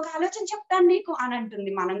 మళ్ళీ ఇంకొక ఆలోచన చెప్తాను నీకు అని అంటుంది.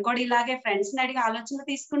 మనం కూడా ఇలాగే ఫ్రెండ్స్ ని అడిగి ఆలోచనలు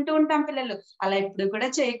తీసుకుంటూ ఉంటాం పిల్లలు, అలా ఎప్పుడు కూడా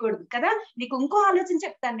చేయకూడదు కదా. నీకు ఇంకో ఆలోచన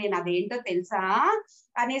చెప్తాను నేను, అదేంటో తెలుసా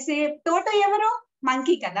అనేసి. టోటు ఎవరు?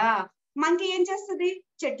 మంకీ కదా. మంకీ ఏం చేస్తుంది?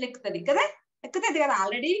 చెట్లు ఎక్కుతుంది కదా, ఎక్కుతుంది కదా.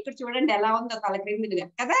 ఆల్రెడీ ఇక్కడ చూడండి ఎలా ఉందో తల క్రిందిగా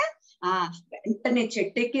కదా. వెంటనే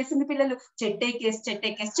చెట్టు ఎక్కేసింది పిల్లలు. చెట్టు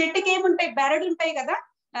చెట్టుకి ఏముంటాయి? బెరడు ఉంటాయి కదా,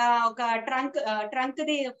 ఒక ట్రంక్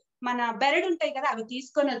ది మన బెరడు ఉంటాయి కదా, అవి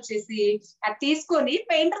తీసుకొని వచ్చేసి అది తీసుకొని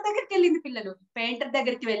పెయింటర్ దగ్గరికి వెళ్ళింది పిల్లలు. పెయింటర్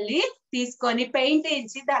దగ్గరికి వెళ్ళి తీసుకొని పెయింట్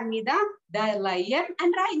వేయించి దాని మీద ద లయన్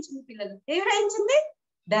అని రాయించింది పిల్లలు. ఏమి రాయించింది?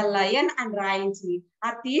 ద లయన్ అని రాయించింది.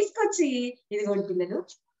 అది తీసుకొచ్చి ఇదిగోండి పిల్లలు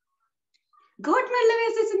గోట్ మెడలో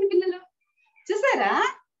వేసేసింది పిల్లలు. చూసారా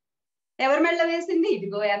ఎవరి మెడలో వేసింది?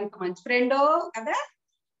 ఇదిగో ఎంత మంచి ఫ్రెండో కదా.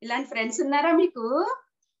 ఇలాంటి ఫ్రెండ్స్ ఉన్నారా మీకు?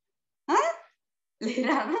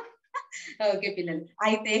 లేరా? ఓకే పిల్లలు,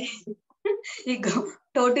 అయితే ఇగో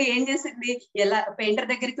టోటు ఏం చేసింది, ఎలా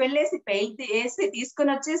పెయింటర్ దగ్గరికి వెళ్ళేసి పెయింట్ వేసి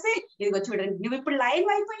తీసుకొని వచ్చేసి ఇదిగో చూడండి నువ్వు ఇప్పుడు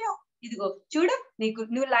లయన్ అయిపోయావు, ఇదిగో చూడు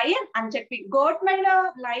నువ్వు లయన్ అని చెప్పి గోట్ మెడలో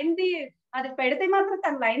లయన్ ది అది పెడితే మాత్రం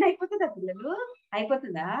తన లైన్ అయిపోతుందా పిల్లలు?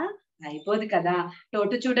 అయిపోతుందా? అయిపోదు కదా.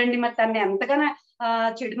 టోటు చూడండి మరి తన్ని ఎంతగానో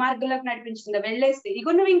చెడు మార్గంలోకి నడిపించిందో. వెళ్ళేసి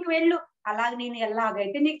ఇగో నువ్వు ఇంక వెళ్ళు, అలాగే నేను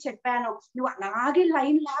ఎలాగైతే నీకు చెప్పాను నువ్వు అలాగే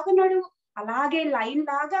లైన్ లాగా నడువు, అలాగే లైన్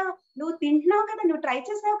లాగా నువ్వు తింటున్నావు కదా, నువ్వు ట్రై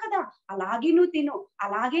చేసావు కదా, అలాగే నువ్వు తిను,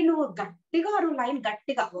 అలాగే నువ్వు గట్టిగా అరువు, లైన్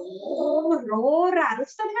గట్టిగా రోర్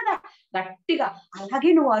అరుస్తుంది కదా గట్టిగా,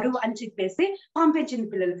 అలాగే నువ్వు అరువు అని చెప్పేసి పంపించింది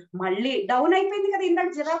పిల్లలు. మళ్ళీ డౌన్ అయిపోయింది కదా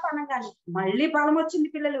ఇందాక జిరాఫ్ అనగానే, మళ్ళీ బలం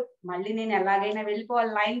వచ్చింది పిల్లలు. మళ్ళీ నేను ఎలాగైనా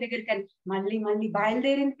వెళ్ళిపోవాలి లైన్ దగ్గరికి అని మళ్ళీ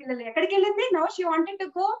బయలుదేరింది పిల్లలు. ఎక్కడికి వెళ్ళింది? Now she wanted to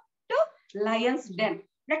go to Lions den.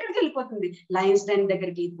 ఎక్కడికి వెళ్ళిపోతుంది? లయన్స్ డెన్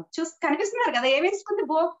దగ్గరికి. కనిపిస్తున్నారు కదా ఏమేసుకుంది?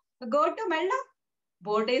 గోటు మెళ్ళ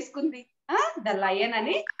బోట్ వేసుకుంది, ద లయన్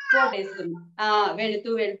అని బోట్ వేసుకుంది. వెళుతూ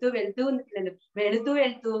ఉంది పిల్లలు. వెళుతూ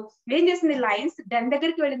ఏం చేసింది? లయన్స్ డెన్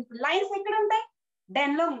దగ్గరికి వెళ్ళింది. లయన్స్ ఎక్కడ ఉంటాయి?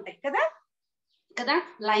 డెన్ లో ఉంటాయి కదా.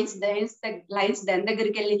 లయన్స్ డెన్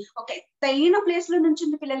దగ్గరికి వెళ్ళి ఒక ఎత్తైన ప్లేస్ లో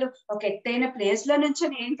నుంచింది పిల్లలు. ఒక ఎత్తైన ప్లేస్ లో నుంచి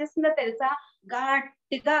ఏం చేస్తుందో తెలుసా?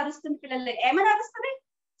 గట్టిగా అరుస్తుంది పిల్లలు. ఏమని అరుస్తుంది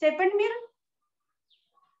చెప్పండి మీరు?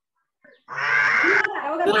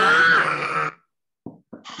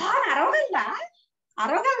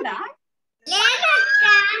 అరవగలదా?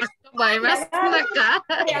 భయం వేస్తుందక్క.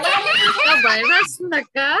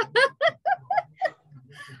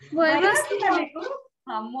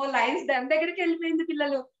 అమ్మో లైన్స్ దాని దగ్గరికి వెళ్ళిపోయింది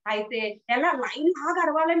పిల్లలు. అయితే ఎలా లైన్ లాగా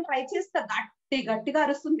అరవాలని ట్రై చేస్తా గట్టిగా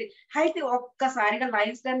అరుస్తుంది. అయితే ఒక్కసారిగా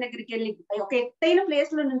లైన్స్ దాని దగ్గరికి వెళ్ళి ఒక ఎత్తైన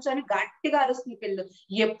ప్లేస్ లో నుంచొని గట్టిగా అరుస్తుంది పిల్లలు.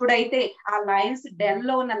 ఎప్పుడైతే ఆ లైన్స్ డెన్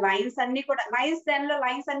లో ఉన్న లైన్స్ అన్ని కూడా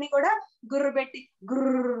లైన్స్ అన్ని కూడా గుర్రు పెట్టి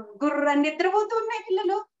గుర్రు అని నిద్రపోతూ ఉన్నాయి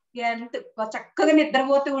పిల్లలు. ఎంత చక్కగా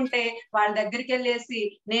నిద్రపోతూ ఉంటే వాళ్ళ దగ్గరికి వెళ్ళేసి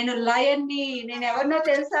నేను లయన్ని, నేను ఎవరినో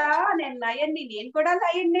తెలుసా, నేను లయన్ని,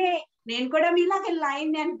 నేను కూడా మీలాగే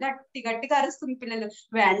లైన్ అని గట్టిగా అరుస్తుంది పిల్లలు.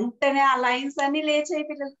 వెంటనే ఆ లైన్స్ అన్ని లేచాయి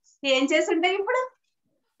పిల్లలు. ఏం చేస్తుంటాయి ఇప్పుడు?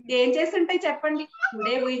 ఏం చేస్తుంటాయి చెప్పండి?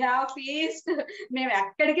 Today we have feast. మేము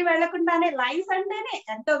ఎక్కడికి వెళ్లకుండానే లైన్స్ అంటేనే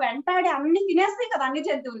ఎంతో వెంటాడి అన్ని తినేస్తాయి కదా అన్ని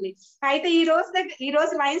జంతువుల్ని. అయితే ఈ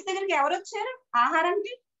రోజు లైన్స్ దగ్గరికి ఎవరు వచ్చారు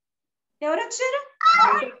ఆహారానికి? ఎవరు వచ్చారు?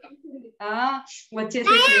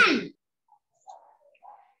 వచ్చేసి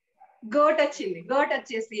గోట్ వచ్చింది. గోట్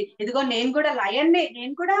వచ్చేసి ఇదిగో నేను కూడా లయన్నే,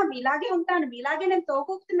 నేను కూడా మీలాగే ఉంటాను, మీలాగే నేను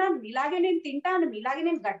తోకూపుతున్నాను, మీలాగే నేను తింటాను, మీలాగే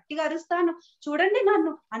నేను గట్టిగా అరుస్తాను, చూడండి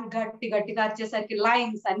నన్ను అని గట్టిగా అరిచేసరికి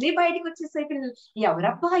లైన్స్ అన్ని బయటకు వచ్చేసరికి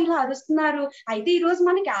ఎవరబ్బా ఇలా అరుస్తున్నారు, అయితే ఈ రోజు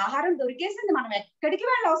మనకి ఆహారం దొరికేసింది, మనం ఎక్కడికి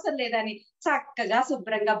వెళ్ళవసరం లేదని చక్కగా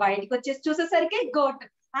శుభ్రంగా బయటకు వచ్చేసి చూసేసరికి గోట్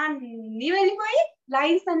అన్ని వెళ్ళిపోయి,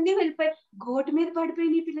 లైన్స్ అన్ని వెళ్ళిపోయి గోటు మీద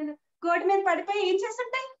పడిపోయినాయి పిల్లలు. గోటు మీద పడిపోయి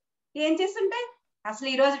ఏం చేస్తుంటాయి అసలు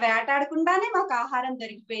ఈ రోజు వేటాడకుండానే మాకు ఆహారం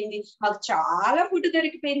దొరికిపోయింది, మాకు చాలా ఫుడ్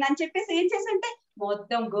దొరికిపోయింది అని చెప్పేసి ఏం చేస్తుంటాయి,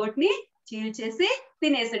 మొత్తం గోట్ని చీల్చేసి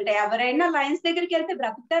తినేస్తుంటాయి. ఎవరైనా లయన్స్ దగ్గరికి వెళ్తే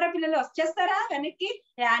బ్రతుకుతారా పిల్లలు? వచ్చేస్తారా వెనక్కి?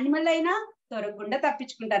 యానిమల్ అయినా దొరకకుండా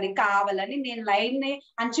తప్పించుకుంటాను, కావాలని నేను లైన్ ని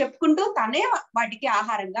అని చెప్పుకుంటూ తనే వాటికి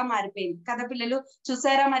ఆహారంగా మారిపోయింది కదా పిల్లలు.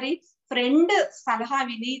 చూసారా మరి ఫ్రెండ్ సలహా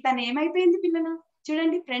విని తను ఏమైపోయింది పిల్లలు?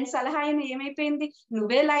 చూడండి, ఫ్రెండ్ సలహా ఏమైపోయింది,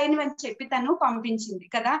 నువ్వే లయన్ అని చెప్పి తను పంపించింది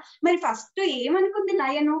కదా. మరి ఫస్ట్ ఏమనుకుంది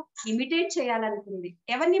లయన్? ఇమిటేట్ చేయాలనుకుంది.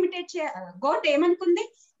 ఎవరిని ఇమిటేట్ గోట్ ఏమనుకుంది?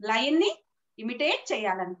 లయన్ ని ఇమిటేట్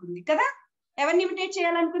చేయాలనుకుంది కదా. ఎవరిని ఇమిటేట్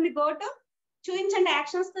చేయాలనుకుంది గోట్? చూపించండి,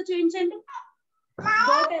 యాక్షన్స్ తో చూపించండి.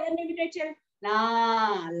 గోట్ ఎవరిని ఇమిటేట్ చేయాలి?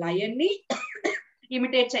 లయన్ ని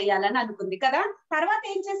ఇమిటేట్ చేయాలని అనుకుంది కదా. తర్వాత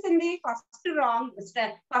ఏం చేసింది?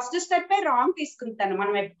 ఫస్ట్ స్టెప్ రాంగ్ తీసుకుంటాను.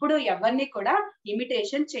 మనం ఎప్పుడు ఎవరిని కూడా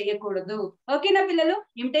ఇమిటేషన్ చేయకూడదు, ఓకేనా పిల్లలు?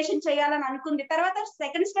 ఇమిటేషన్ చేయాలని అనుకుంది. తర్వాత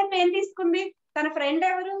సెకండ్ స్టెప్ ఏం తీసుకుంది? తన ఫ్రెండ్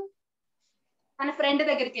ఎవరు? తన ఫ్రెండ్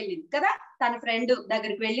దగ్గరికి వెళ్ళింది కదా. తన ఫ్రెండ్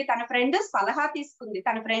దగ్గరికి వెళ్ళి తన ఫ్రెండ్ సలహా తీసుకుంది,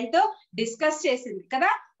 తన ఫ్రెండ్ తో డిస్కస్ చేసింది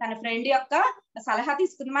కదా. తన ఫ్రెండ్ యొక్క సలహా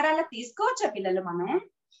తీసుకుంది. మరి అలా తీసుకోవచ్చా పిల్లలు? మనం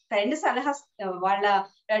ఫ్రెండ్ వాళ్ళ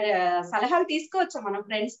సలహాలు తీసుకోవచ్చా? మనం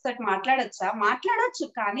ఫ్రెండ్స్ తోటి మాట్లాడొచ్చు,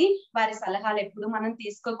 కానీ వారి సలహాలు ఎప్పుడు మనం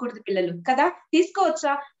తీసుకోకూడదు పిల్లలు కదా.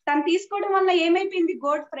 తీసుకోవచ్చా? తను తీసుకోవడం వల్ల ఏమైపోయింది?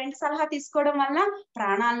 గోడ్ ఫ్రెండ్ సలహా తీసుకోవడం వల్ల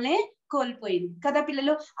ప్రాణాలనే కోల్పోయింది కదా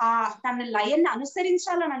పిల్లలు. తన లయన్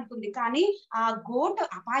అనుసరించాలని అనుకుంది, కానీ ఆ గోట్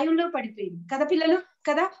అపాయంలో పడిపోయింది కదా పిల్లలు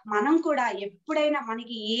కదా. మనం కూడా ఎప్పుడైనా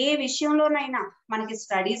మనకి ఏ విషయంలోనైనా, మనకి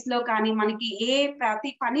స్టడీస్ లో కానీ, మనకి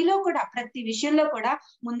ప్రతి పనిలో కూడా, ప్రతి విషయంలో కూడా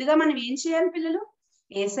ముందుగా మనం ఏం చేయాలి పిల్లలు?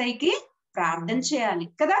 యేసయ్యకి ప్రార్థన చేయాలి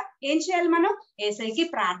కదా. ఏం చేయాలి? మనం యేసయ్యకి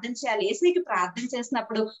ప్రార్థన చేయాలి. యేసయ్యకి ప్రార్థన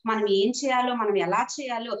చేసినప్పుడు మనం ఏం చేయాలో, మనం ఎలా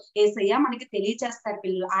చేయాలో యేసయ్య మనకి తెలియచేస్తారు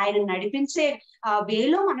పిల్లలు. ఆయన నడిపించే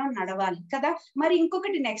వేలో మనం నడవాలి కదా. మరి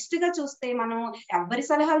ఇంకొకటి నెక్స్ట్ గా చూస్తే, మనం ఎవరి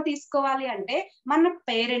సలహాలు తీసుకోవాలి అంటే మన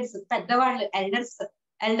పేరెంట్స్, పెద్దవాళ్ళు,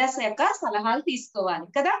 ఎల్డర్స్ యొక్క సలహాలు తీసుకోవాలి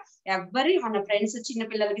కదా. మన ఫ్రెండ్స్, చిన్న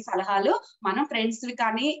పిల్లలకి సలహాలు మనం ఫ్రెండ్స్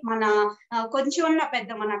కానీ, మన కొంచెం ఉన్న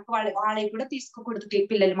పెద్ద మన అక్క వాళ్ళవి కూడా తీసుకోకూడదు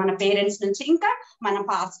పిల్లలు, మన పేరెంట్స్ నుంచి. ఇంకా మన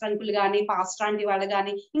పాస్టర్ అంకుల్ గాని, పాస్టర్ ఆంటీ వాళ్ళు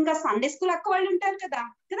గాని, ఇంకా సండే స్కూల్ అక్క వాళ్ళు ఉంటారు కదా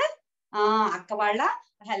అక్క వాళ్ళ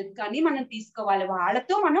హెల్ప్ కానీ మనం తీసుకోవాలి.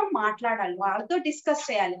 వాళ్ళతో మనం మాట్లాడాలి, వాళ్ళతో డిస్కస్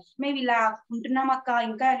చేయాలి. మేము ఇలా ఉంటున్నాం అక్క,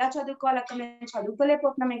 ఇంకా ఎలా చదువుకోవాలక్క, మేము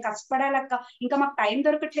చదువుకోలేకపోతున్నాం, మేము కష్టపడాలక్క, ఇంకా మాకు టైం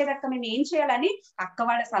దొరకట్లేదు అక్క, మేము ఏం చేయాలని అక్క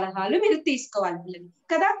వాళ్ళ సలహాలు మీరు తీసుకోవాలి పిల్లలు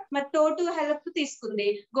కదా. మరి తోటు హెల్ప్ తీసుకుంది,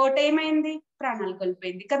 గోట ఏమైంది? ప్రాణాలు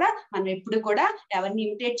కోల్పోయింది కదా. మనం ఎప్పుడు కూడా ఎవరిని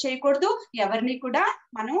ఇమిటేట్ చేయకూడదు, ఎవరిని కూడా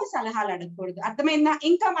మనం సలహాలు అడగకూడదు, అర్థమైందా?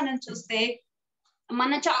 ఇంకా మనం చూస్తే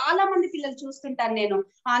చాలా మంది పిల్లలు చూస్తుంటాను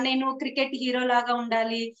నేను క్రికెట్ హీరో లాగా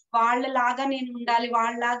ఉండాలి, వాళ్ళలాగా నేను ఉండాలి,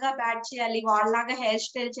 వాళ్ళలాగా బ్యాట్ చేయాలి, వాళ్ళలాగా హెయిర్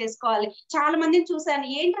స్టైల్ చేసుకోవాలి. చాలా మందిని చూసాను.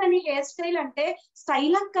 ఏంటని హెయిర్ స్టైల్ అంటే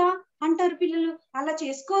స్టైల్ అక్క అంటారు పిల్లలు. అలా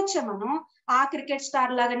చేసుకోవచ్చా మనం? ఆ క్రికెట్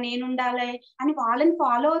స్టార్ లాగా నేను ఉండాలి అని వాళ్ళని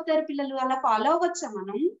ఫాలో అవుతారు పిల్లలు. అలా ఫాలో అవ్వచ్చా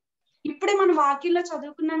మనం? ఇప్పుడే మనం వాక్యంలో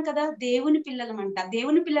చదువుకున్నాం కదా, దేవుని పిల్లలమంట.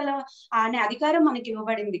 దేవుని పిల్లల అనే అధికారం మనకి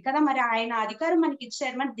ఇవ్వబడింది కదా. మరి ఆయన అధికారం మనకి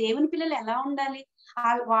ఇచ్చారు, మరి దేవుని పిల్లలు ఎలా ఉండాలి?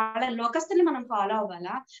 వాళ్ళ లోకస్తుల్ని మనం ఫాలో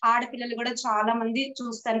అవ్వాలా? ఆడపిల్లలు కూడా చాలా మంది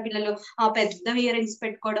చూస్తారు పిల్లలు, పెద్ద ఇయర్ రింగ్స్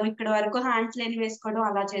పెట్టుకోవడం, ఇక్కడ వరకు హ్యాండ్స్ లేని వేసుకోవడం,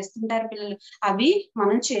 అలా చేస్తుంటారు పిల్లలు. అవి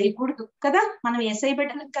మనం చేయకూడదు కదా. మనం యేసయ్య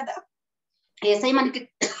బిడ్డలం కదా. యేసయ్య మనకి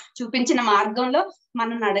చూపించిన మార్గంలో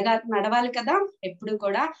మనం నడవాలి కదా. ఎప్పుడు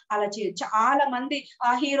కూడా అలా చాలా మంది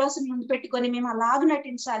హీరోస్ ముందు పెట్టుకొని మేము అలాగ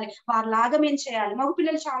నటించాలి, వారిలాగా మేము చేయాలి. మగ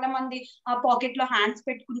పిల్లలు చాలా మంది పాకెట్ లో హ్యాండ్స్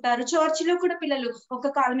పెట్టుకుంటారు. చర్చిలో కూడా పిల్లలు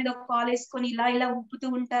ఒక కాలు మీద ఒక కాలు వేసుకొని ఇలా ఊపుతూ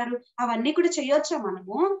ఉంటారు. అవన్నీ కూడా చేయొచ్చా?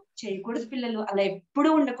 మనము చేయకూడదు పిల్లలు. అలా ఎప్పుడు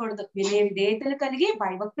ఉండకూడదు. విధేయతలు కలిగి,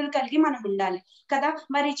 భయభక్తులు కలిగి మనం ఉండాలి కదా.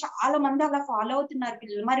 మరి చాలా మంది అలా ఫాలో అవుతున్నారు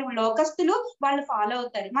పిల్లలు. మరి లోకస్తులు వాళ్ళు ఫాలో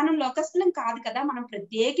అవుతారు, మనం లోకస్తులం కాదు కదా, మనం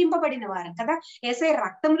ప్రత్యేకింపబడిన వారు కదా. యేసయ్య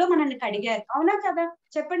రక్తంలో మనల్ని కడిగారు, అవునా కదా?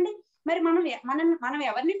 చెప్పండి. మరి మనం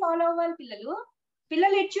ఎవరిని ఫాలో అవ్వాలి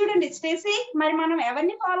పిల్లలు ఎటు చూడండి స్టేసీ. మరి మనం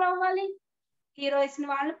ఎవరిని ఫాలో అవ్వాలి? హీరోయిన్స్ ని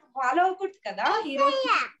వాళ్ళు ఫాలో అవ్వకూడదు కదా. Heroes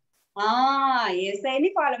యేసయ్యని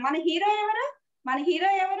follow. మన హీరో ఎవరు?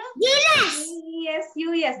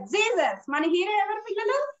 జీసస్. మన హీరో ఎవరు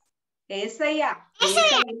పిల్లలు? యేసయ్య.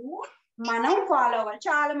 మనం ఫాలో అవ్వాలి.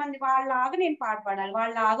 చాలా మంది వాళ్ళలాగా నేను పాట పాడాలి,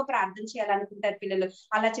 వాళ్ళలాగా ప్రార్థన చేయాలనుకుంటారు పిల్లలు.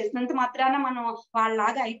 అలా చేసినంత మాత్రాన మనం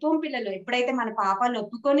వాళ్ళలాగా అయిపోం పిల్లలు. ఎప్పుడైతే మన పాపాలు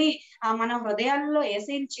ఒప్పుకొని మన హృదయాల్లో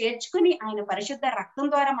యేసయ్యని చేర్చుకుని ఆయన పరిశుద్ధ రక్తం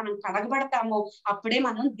ద్వారా మనం కడగబడతామో అప్పుడే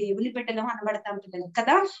మనం దేవుని బిడ్డలం అనబడతాం పిల్లలు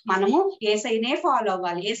కదా. మనము యేసయ్యనే ఫాలో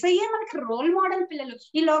అవ్వాలి. యేసయ్యే మనకి రోల్ మోడల్ పిల్లలు.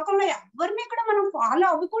 ఈ లోకంలో ఎవరిని కూడా మనం ఫాలో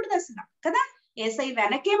అవ్వకూడదు అసలు కదా. యేసై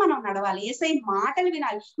వెనకే మనం నడవాలి, యేసై మాటలు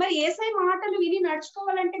వినాలి. మరి యేసై మాటలు విని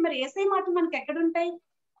నడుచుకోవాలంటే మరి యేసై మాటలు మనకి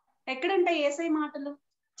ఎక్కడుంటాయి యేసై మాటలు?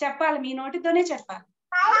 చెప్పాలి, మీ నోటితోనే చెప్పాలి.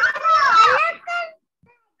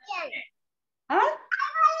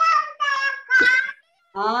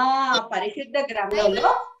 పరిశుద్ధ గ్రంథంలో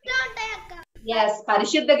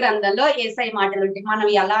పరిశుద్ధ గ్రంథంలో యేసై మాటలు ఉంటాయి. మనం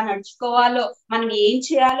ఎలా నడుచుకోవాలో, మనం ఏం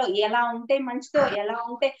చేయాలో, ఎలా ఉంటే మంచిదో, ఎలా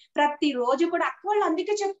ఉంటే ప్రతి రోజు కూడా అక్క వాళ్ళు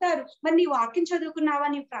అందుకే చెప్తారు. మరి నీ వాక్యం చదువుకున్నావా,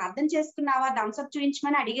 నీవు ప్రార్థన చేసుకున్నావా, థమ్స్అప్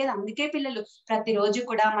చూపించమని అడిగేది అందుకే పిల్లలు. ప్రతి రోజు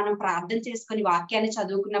కూడా మనం ప్రార్థన చేసుకుని వాక్యాన్ని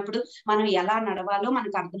చదువుకున్నప్పుడు మనం ఎలా నడవాలో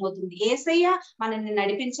మనకు అర్థమవుతుంది. యేసయ్య మనల్ని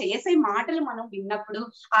నడిపించే యేసయ్య మాటలు మనం విన్నప్పుడు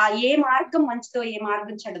ఏ మార్గం మంచిదో ఏ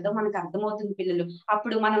మార్గం చెడదో మనకు అర్థమవుతుంది పిల్లలు.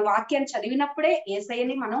 అప్పుడు మనం వాక్యాన్ని చదివినప్పుడే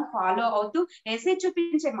యేసయ్యని మనం ఫాలో అవుతూ యేసయ్య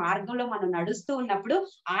చూపించే మార్గంలో మనం నడుస్తూ ఉన్నప్పుడు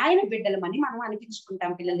ఆయన బిడ్డలమని మనం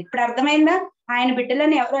అనిపించుకుంటాం పిల్లలు. ఇప్పుడు అర్థమైందా? ఆయన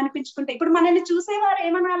బిడ్డలని ఎవరు అనిపించుకుంటే ఇప్పుడు మనల్ని చూసేవారు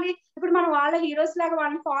ఏమనాలి? ఇప్పుడు మనం వాళ్ళ హీరోస్ లాగా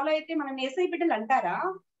వాళ్ళని ఫాలో అయితే మనం యేసయ్య బిడ్డలు అంటారా?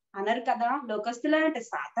 అనరు కదా. లోకస్తులు అంటే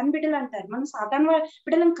సాతాన్ బిడ్డలు అంటారు. మనం సాతాన్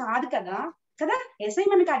బిడ్డలం కాదు కదా. యేసయ్య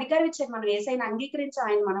మనకి అధికారం ఇచ్చారు. మనం యేసయ్యని అంగీకరించి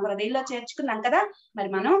ఆయన మన హృదయంలో చేర్చుకున్నాం కదా. మరి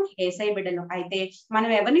మనం యేసయ్య బిడ్డలు అయితే మనం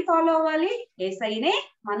ఎవరిని ఫాలో అవ్వాలి? యేసయ్యనే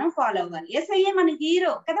మనం ఫాలో అవ్వాలి. యేసయ్యే మన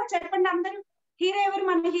హీరో కదా. చెప్పండి అందరూ, హీరో ఎవరు?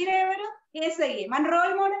 మన హీరో ఎవరు? యేసయ్యే. మన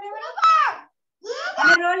రోల్ మోడల్ ఎవరు?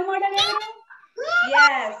 మన రోల్ మోడల్ ఎవరు?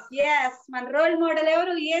 మన రోల్ మోడల్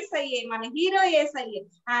ఎవరు? యేసయ్యే. మన హీరో యేసయ్యే.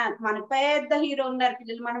 మన పెద్ద హీరో ఉన్నారు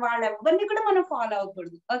పిల్లలు, మన వాళ్ళ ఎవరిని కూడా మనం ఫాలో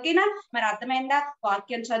అవ్వకూడదు. ఓకేనా? మరి అర్థమైందా?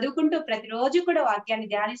 వాక్యం చదువుకుంటూ ప్రతిరోజు కూడా వాక్యాన్ని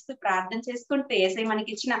ధ్యానిస్తూ ప్రార్థన చేసుకుంటూ యేసయ్య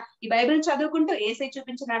మనకి ఇచ్చిన ఈ బైబిల్ చదువుకుంటూ యేసయ్య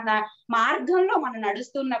చూపించిన మార్గంలో మనం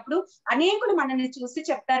నడుస్తున్నప్పుడు అనేకులు మనల్ని చూసి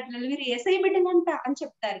చెప్తారు పిల్లలు, వీరు యేసయ్య బిడ్డలంట అని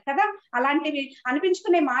చెప్తారు కదా. అలాంటివి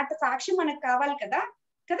అనిపించుకునే మాట సాక్ష్యం మనకు కావాలి కదా.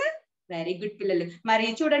 వెరీ గుడ్ పిల్లలు. మరి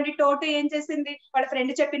చూడండి, టోటు ఏం చేసింది? వాళ్ళ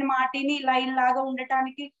ఫ్రెండ్ చెప్పిన మాటని లైన్ లాగా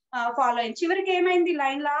ఉండటానికి ఫాలో అయింది. చివరికి ఏమైంది?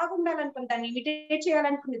 లైన్ లాగా ఉండాలనుకుంది, దాన్ని ఇమిటేట్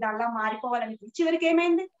చేయాలనుకుంది, దానిలా మారిపోవాలనుకుంది. చివరికి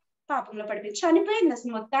ఏమైంది? పాపంలో పడిపోయింది, చనిపోయింది.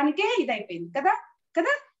 అసలు మొత్తానికే ఇదైపోయింది కదా.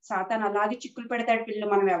 సాతాను అలాగే చిక్కులు పెడతాడు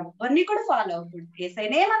పిల్లలు. మనం ఎవరిని కూడా ఫాలో అవ్వకూడదు,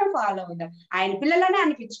 యేసయ్యనే మనం ఫాలో అవుదాం, ఆయన పిల్లలనే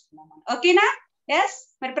అనిపించుకున్నాం. ఓకేనా?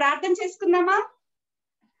 మరి ప్రార్థన చేసుకుందామా?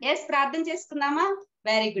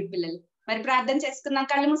 వెరీ గుడ్ పిల్లలు. మరి ప్రార్థన చేసుకుందాం.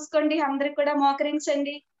 కళ్ళు మూసుకోండి, అందరు కూడా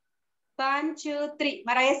మోకరించండి. 1 2 3.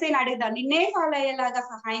 మరి యేసయ్యని అడుగుదాం, నిన్నే ఫాలో అయ్యేలాగా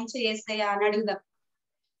సహాయం యేసయ్యా అని అడుగుదాం.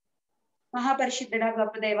 మహాపరిశుద్ధుడా,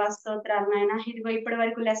 గొప్ప దేవా, స్తోత్రాలు నాయన. ఇదిగో ఇప్పటి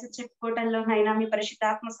వరకు లెసన్ చెప్పుకోవటంలో నాయన మీ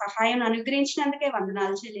పరిశుద్ధాత్మ సహాయం అనుగ్రహించినందుకే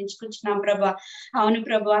వందనాలు చెల్లించుకుంటున్నాం ప్రభా. అవును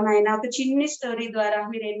ప్రభా నాయన, ఒక చిన్ని స్టోరీ ద్వారా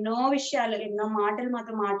మీరు ఎన్నో విషయాలు, ఎన్నో మాటలు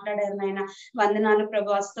మాతో మాట్లాడారు నాయన. వందనాలు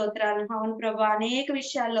ప్రభా, స్తోత్రాలు. అవును ప్రభా, అనేక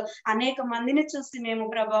విషయాల్లో అనేక మందిని చూసి మేము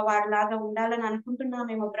ప్రభా వారిలాగా ఉండాలని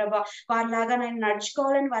అనుకుంటున్నామేమో ప్రభా, వారిలాగా నేను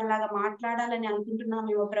నడుచుకోవాలని, వారిలాగా మాట్లాడాలని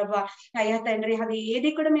అనుకుంటున్నామేమో ప్రభా. అయ్యా తండ్రి, అది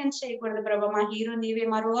ఏది కూడా మేము చేయకూడదు ప్రభా. మా హీరో నీవే,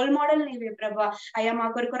 మా రోల్ మోడల్ నీవే ప్రభా. అయ్యా మా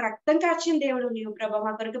కొరకు రక్తం కాచిన దేవుడు నీవు ప్రభా.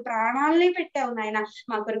 మా కొరకు ప్రాణాలని పెట్టావు నాయన.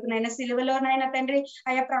 మా కొరకు నైనా సిలువలోనైనా తండ్రి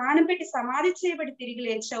అయ్యా ప్రాణం పెట్టి సమాధి చేయబడి తిరిగి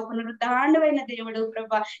లేచావు, పునరుద్ధాండమైన దేవుడు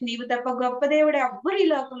ప్రభా. నీవు తప్ప గొప్ప దేవుడు ఎవ్వరు ఈ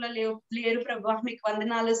లోకంలో లేరు ప్రభా. మీకు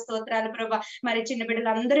వందనాలు, స్తోత్రాలు ప్రభా. మరి చిన్న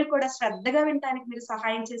బిడ్డలందరూ కూడా శ్రద్ధగా వినటానికి మీరు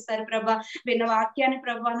సహాయం చేస్తారు ప్రభా. విన్న వాక్యాన్ని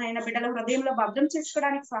ప్రభా నాయన బిడ్డల హృదయంలో భద్రం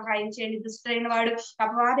చేసుకోవడానికి సహాయం చేయండి. దుష్టులైన వాడు,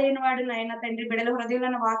 అపవాదైన వాడు నాయన తండ్రి బిడ్డల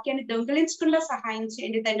హృదయంలో వాక్యాన్ని దొంగిలించకుండా సహాయం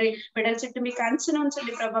చేయండి తండ్రి. బిడ్డల చుట్టూ మీకు అంచున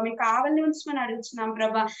ఉంచండి ప్రభా. మీకు కావాలని ఉంచమని అడుగుతున్నాం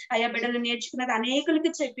ప్రభా. అయ్యా బిడ్డలు నేర్చుకున్నది అనేకులకి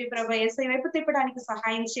చెప్పి ప్రభా యేసయ్య వైపు తిప్పడానికి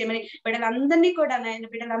సహాయం చేయమని బిడ్డలందరినీ కూడా నాయన,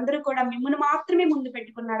 బిడ్డలందరూ కూడా మిమ్మల్ని మాత్రమే ముందు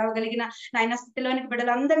పెట్టుకుని నడవగలిగిన నాయన స్థితిలోనికి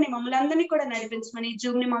బిడ్డలందరినీ, మమ్మల్ని అందరినీ కూడా నడిపించమని,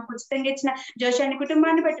 జూమ్ ని మాకు ఉచితంగా ఇచ్చిన జోషాని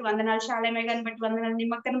కుటుంబాన్ని బట్టి వందనాలు, శాలేమే గారిని బట్టి వందనాలు,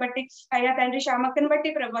 నిమ్మక్కని బట్టి అయ్యా తండ్రి శ్యామక్కని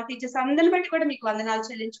బట్టి ప్రభా, టీచర్స్ అందరిని బట్టి కూడా మీకు వందనాలు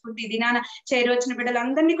చెల్లించుకుంటూ ఈ దినాన చేరవచ్చిన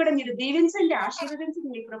బిడ్డలందరినీ కూడా మీరు దీవించండి, ఆశీర్వదించండి,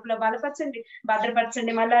 మీ కృపలో బలపరచండి,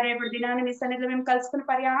 భద్రపరచండి. మళ్ళా రేపటి దినాన్ని మీ సన్నిధిలో మేము కలుసుకున్న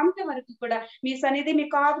పర్యాంతం వరకు కూడా మీ సన్నిధి, మీ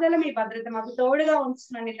కాపుదల, మీ భద్రత మాకు తోడుగా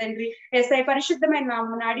ఉంచునండి తండ్రి. యేసయ్య పరిశుద్ధమైన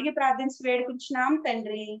నామమున అడిగి ప్రార్థించి వేడుకుంటున్నాం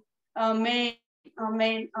తండ్రి. ఆమేన్,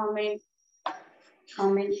 ఆమేన్, ఆమేన్,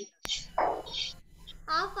 ఆమేన్.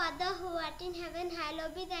 Our Father who art in heaven,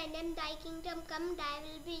 hallowed be thy name. Thy kingdom come, thy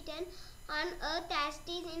will be done on earth as it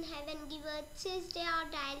is in heaven. Give us this day our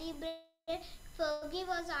daily bread, Forgive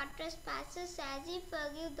us our trespasses as we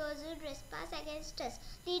forgive those who trespass against us.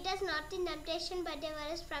 Lead us not in temptation, but deliver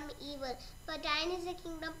us from evil. For thine is the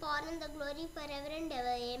kingdom, power, and the glory forever and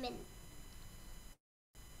ever. Amen.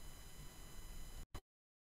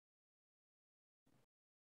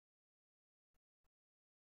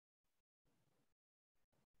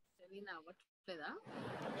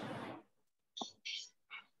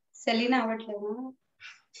 Selena అవ్వట్లేదా?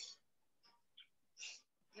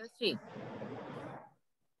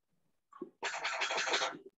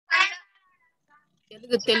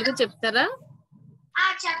 Telugu చెప్తారా?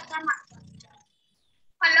 చెప్తామా.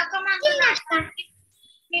 పరలోకమందు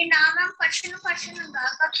నీ నామం పరచును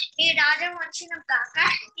గాక, నీ రాజ్యం వచ్చును గాక,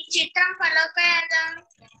 నీ చిత్తం పరలోకమందు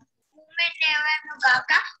భూమి నెరవేరును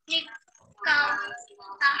గాక. నీ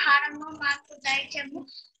ఆహారము మాకు దయచేయము,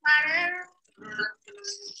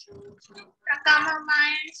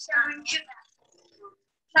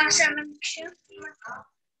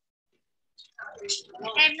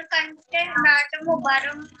 ఎందుకంటే రాజ్యము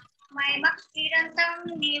భారం మహిమ నిరంతరం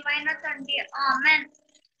నీవైన తండ్రి. ఆమేన్.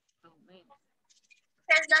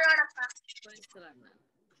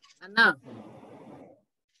 అన్నా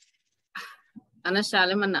అన్న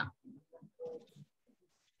శాలెం అన్న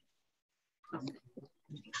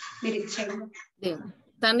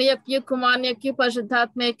తండ్రి యొక్క కుమారుని యొక్క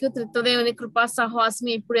పరిశుద్ధాత్మ యొక్క త్రిత్వదేవుని కృపా సహవాసం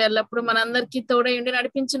ఇప్పుడు ఎల్లప్పుడు మనందరికీ తోడై ఉండి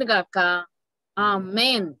నడిపించును గాక.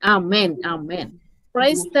 ఆమేన్ ఆమేన్ ఆమేన్.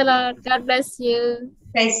 Praise the lord. God bless you.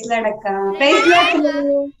 Praise lord అక్క. Praise lord.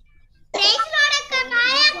 ప్రైజ్ లార్డ్ అక్క.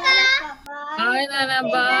 బాయ్ అక్క. బాయ్ నాన్న.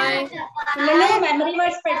 బాయ్. పిల్లలు మెమరీ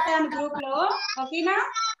వర్డ్స్ పెడతాను గ్రూప్ లో, ఓకేనా?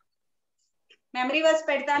 మెమరీ వర్డ్స్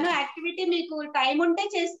పెడతాను. యాక్టివిటీ మీకు టైం ఉంటే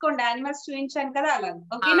చేసుకోండి. యానిమల్స్ చూపించాను కదా అలా,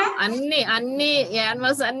 ఓకేనా? అన్ని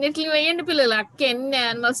యానిమల్స్ అన్నిటిని వేయండి పిల్లలు. అక్క ఎన్ని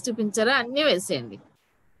యానిమల్స్ చూపించారో అన్ని వేసేయండి.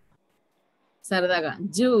 సరదాగా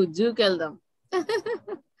జూకి వెళ్దాం.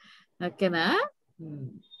 ఓకేనా?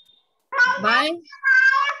 బాయ్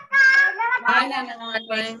బాయ్ నాన్న.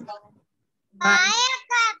 బాయ్ బాయ్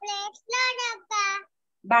అక్క. ప్రైజ్ లార్డ్ అక్క.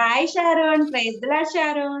 Bye Sharon. Praise the lord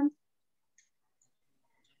Sharon.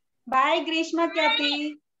 Bye Greeshma ఖ్యాతి.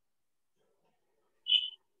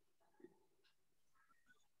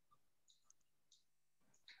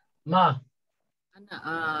 మా అన్న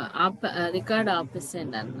రికార్డ్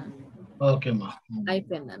ఆపేసేయండి అన్న. ఓకే మా.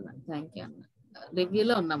 అయిపోయింది అన్న. థ్యాంక్ యూ అన్న.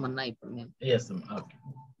 రివ్యూలో ఉన్నామన్నా ఇప్పుడు మేము.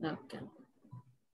 ఓకే.